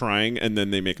when they're trying and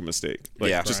then they make a mistake.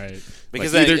 Like, Right.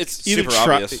 Because like then it's super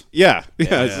obvious. Yeah,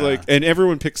 it's like, and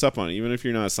everyone picks up on it. Even if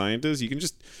you're not a scientist, you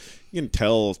can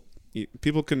tell.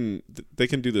 People can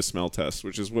do the smell test,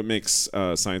 which is what makes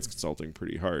science consulting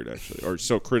pretty hard, actually, or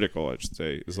so critical, I should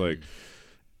say. Is like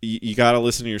you got to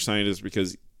listen to your scientists,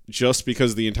 because just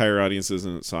because the entire audience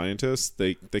isn't scientists,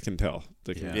 they can tell.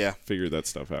 They can figure that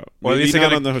stuff out. Well, at Maybe least they not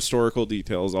gotta- on the historical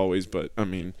details always, but I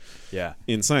mean, Yeah.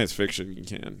 in science fiction you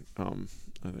can.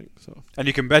 I think so. And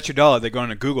you can bet your dollar they're going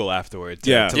to Google afterwards.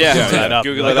 Yeah. To Yeah. look that up.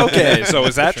 Google Like, it up. okay, so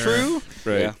is that Sure. true?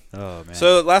 Right. Yeah. Oh man.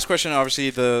 So last question,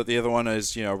 obviously the other one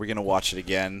is, are we gonna watch it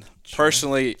again?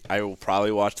 Personally, I will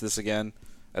probably watch this again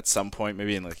at some point,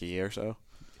 maybe in like a year or so.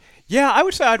 yeah, I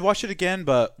would say I'd watch it again,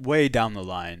 but way down the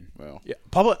line. Well, Yeah,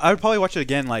 I would probably watch it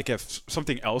again, like if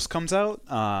something else comes out,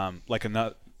 like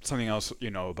something else,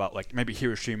 about like maybe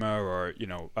Hiroshima or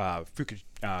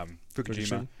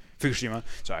Fukushima.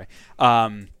 Sorry.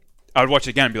 I would watch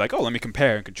it again and be like, oh, let me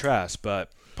compare and contrast,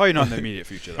 but probably not in the immediate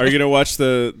future. Are you gonna watch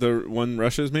the one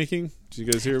Russia's making? Did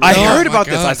you guys hear I about Oh heard my about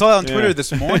this. God. I saw it on Twitter Yeah.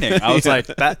 this morning. I was like,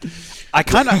 that. I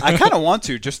kind of want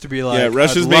to, just to be like. Yeah,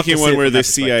 Russia's I'd love making to see one it where from the that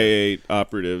perspective. CIA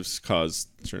operatives caused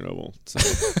Chernobyl. So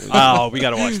Oh, we got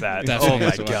to watch that. Definitely Oh my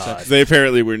have to watch god. that. they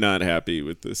apparently were not happy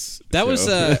with this. That was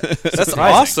show. that's Surprising.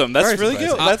 awesome. That's Very really good.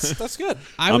 surprising. That's good.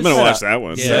 I'm gonna watch that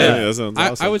one. Yeah. So, that sounds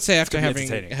awesome. I would say after gonna be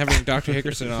having entertaining. Dr.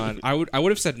 Hickerson on, I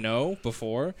would have said no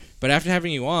before, but after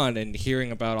having you on and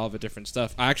hearing about all the different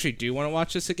stuff, I actually do want to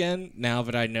watch this again now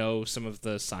that I know some of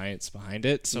the science behind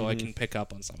it, so I can pick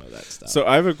up on some of that stuff. So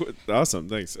I have awesome.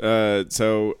 Thanks.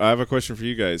 So I have a question for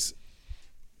you guys.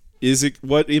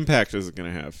 What impact is it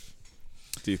going to have?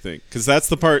 Do you think? Because that's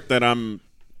the part that I'm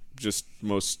just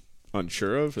most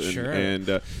unsure of, and, Sure.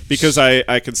 and because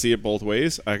I can see it both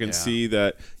ways. I can Yeah. see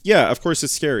that. Yeah, of course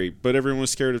it's scary, but everyone was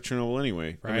scared of Chernobyl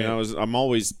anyway. I mean, Right. I'm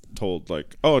always told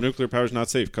like, oh, nuclear power is not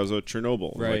safe because of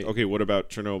Chernobyl. Right. Like, okay, what about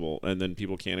Chernobyl? And then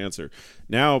people can't answer.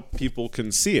 Now people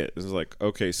can see it. It's like,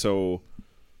 okay, so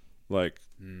like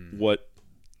what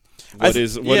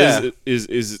is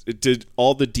did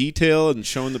all the detail and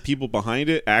showing the people behind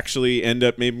it actually end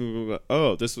up maybe,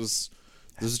 oh, this was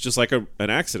This is just like an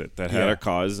accident that had Yeah. a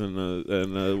cause and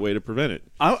a way to prevent it.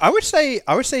 I would say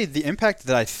the impact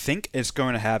that I think it's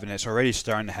going to have, and it's already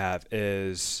starting to have,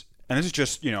 is, and this is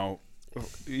just a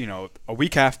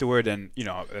week afterward, and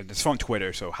it's on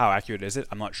Twitter, so how accurate is it?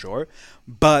 I'm not sure,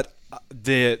 but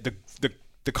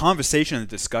the conversation and the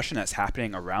discussion that's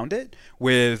happening around it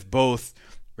with both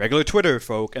regular Twitter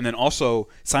folk and then also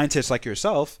scientists like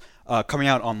yourself coming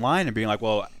out online and being like,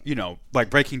 well, like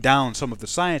breaking down some of the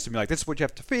science and be like, this is what you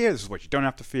have to fear, this is what you don't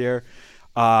have to fear.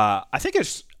 I think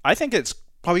it's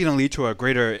probably going to lead to a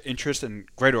greater interest and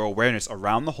greater awareness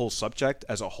around the whole subject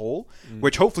as a whole,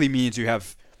 which hopefully means you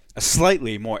have a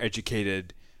slightly more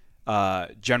educated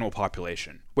general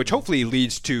population, which hopefully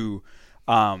leads to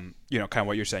kind of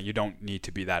what you're saying. You don't need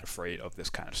to be that afraid of this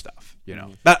kind of stuff,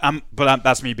 But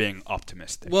that's me being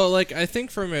optimistic. Well, like, I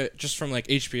think from like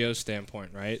HBO's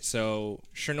standpoint, right? So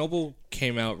Chernobyl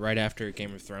came out right after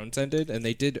Game of Thrones ended, and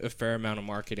they did a fair amount of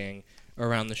marketing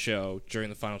around the show during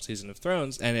the final season of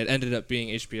Thrones, and it ended up being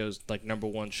HBO's like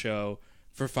 #1 show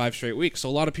for 5 straight weeks. So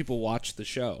a lot of people watched the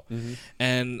show,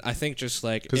 and I think just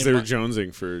like Because they were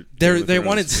jonesing for. they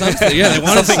wanted something. Yeah, they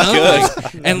wanted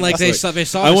something. And like they saw.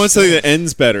 I want something that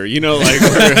ends better. Like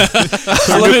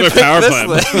nuclear power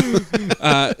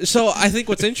plant. So I think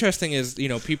what's interesting is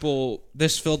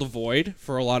this filled a void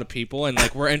for a lot of people, and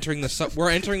like we're entering the summer.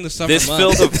 This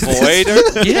months. filled a void.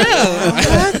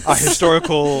 Yeah, a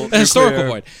historical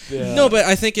void. Yeah. No, but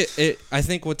I think I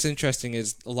think what's interesting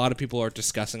is a lot of people are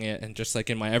discussing it, and just like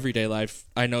in my everyday life,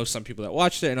 I know some people that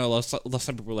watched it. I know some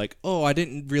people were like, "Oh, I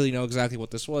didn't really know exactly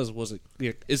what this was.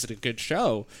 Is it a good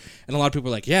show?" And a lot of people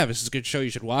were like, "Yeah, this is a good show.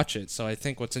 You should watch it." So I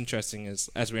think what's interesting is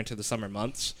as we enter the summer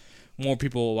months, more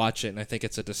people will watch it, and I think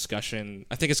it's a discussion.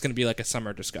 I think it's going to be like a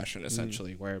summer discussion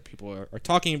essentially, where people are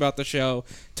talking about the show,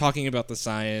 talking about the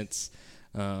science,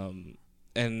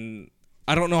 and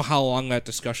I don't know how long that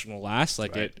discussion will last.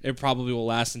 Like it probably will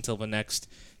last until the next.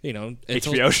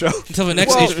 HBO show until the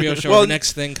next HBO show or the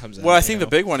next thing comes out. Well, I think the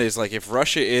big one is like if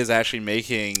Russia is actually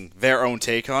making their own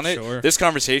take on it, this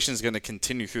conversation is going to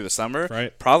continue through the summer,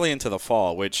 probably into the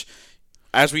fall, which,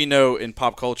 as we know in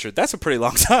pop culture, that's a pretty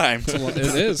long time. It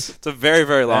is. It's a very,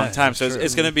 very long time. So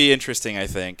it's going to be interesting, I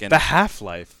think. And the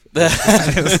half-life.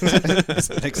 It's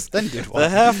an extended one. The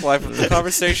half-life of the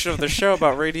conversation of the show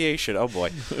about radiation. Oh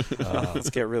boy, let's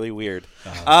get really weird.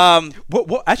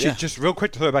 Actually, just real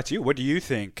quick to throw it back to you. What do you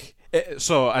think?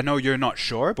 So I know you're not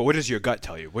sure, but what does your gut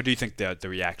tell you? What do you think the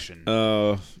reaction?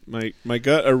 My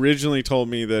gut originally told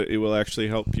me that it will actually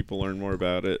help people learn more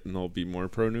about it and they'll be more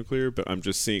pro-nuclear. But I'm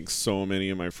just seeing so many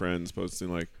of my friends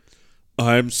posting like,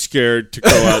 I'm scared to go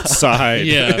outside.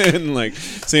 And like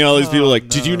seeing all these people like,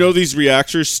 did you know these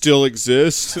reactors still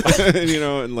exist?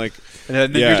 And like,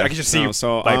 and then I can just see you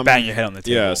bang your head on the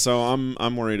table. Yeah, so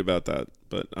I'm worried about that.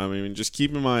 But I mean, just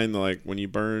keep in mind like when you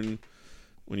burn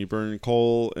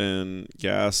coal and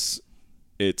gas,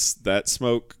 it's that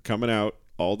smoke coming out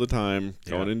all the time,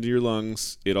 going into your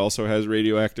lungs. It also has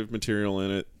radioactive material in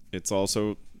it. It's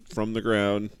also from the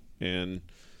ground, and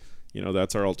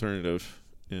that's our alternative.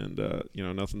 And,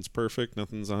 nothing's perfect.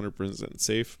 Nothing's 100%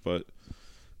 safe. But,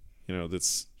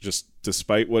 that's just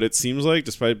despite what it seems like,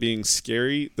 despite being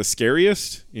scary, the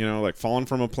scariest, like falling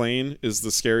from a plane is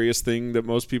the scariest thing that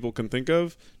most people can think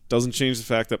of. Doesn't change the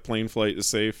fact that plane flight is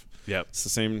safe. Yep. It's the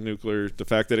same nuclear. The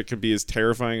fact that it can be as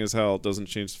terrifying as hell doesn't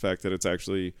change the fact that it's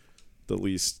actually the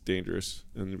least dangerous.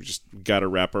 And we just got to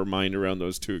wrap our mind around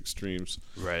those two extremes.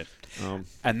 Right.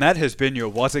 And that has been your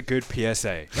Was It Good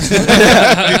PSA.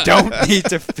 You don't need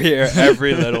to fear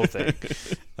every little thing.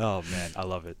 Oh, man. I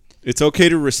love it. It's okay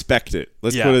to respect it.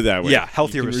 Let's put it that way. Yeah,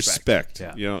 healthy respect.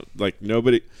 Yeah. Like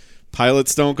nobody...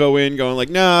 Pilots don't go in going like,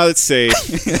 nah, it's safe.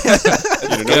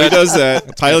 Nobody does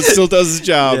that. Pilot still does his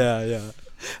job. Yeah.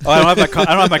 Oh, I don't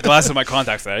have my glasses and my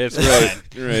contacts there. It's fine.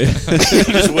 Right. You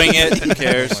just wing it. Who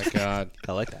cares? Oh my god,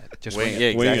 I like that. Just wing wing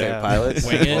it. it. Yeah, exactly. it. Pilots.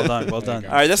 Wing it. Well done.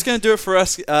 All right, that's going to do it for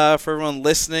us, for everyone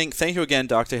listening. Thank you again,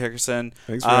 Dr. Hickerson.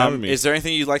 Thanks for having me. Is there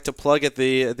anything you'd like to plug at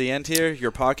the end here?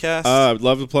 Your podcast? I'd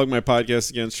love to plug my podcast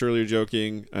again. Surely You're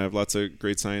Joking. I have lots of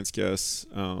great science guests.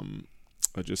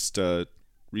 I just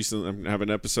recently I have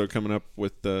an episode coming up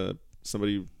with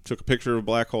somebody who took a picture of a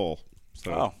black hole.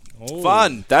 So,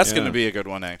 fun! That's going to be a good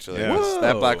one, actually. Yeah.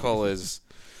 That black hole is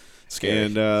scary.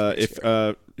 And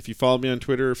if you follow me on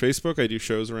Twitter or Facebook, I do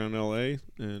shows around LA,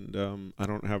 and I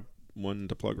don't have one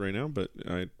to plug right now, but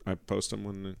I post them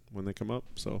when they come up.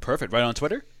 So Perfect. Right on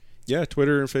Twitter? yeah,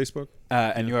 Twitter and Facebook.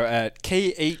 And you're at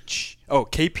KP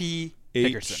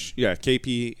Hickerson. Yeah,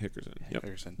 KP Hickerson. Yep.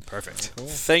 Hickerson. Perfect. cool.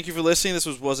 Thank you for listening. This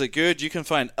was It Good? You can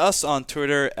find us on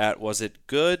Twitter at Was It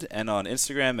Good and on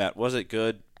Instagram at Was It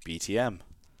Good BTM.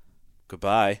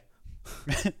 Goodbye.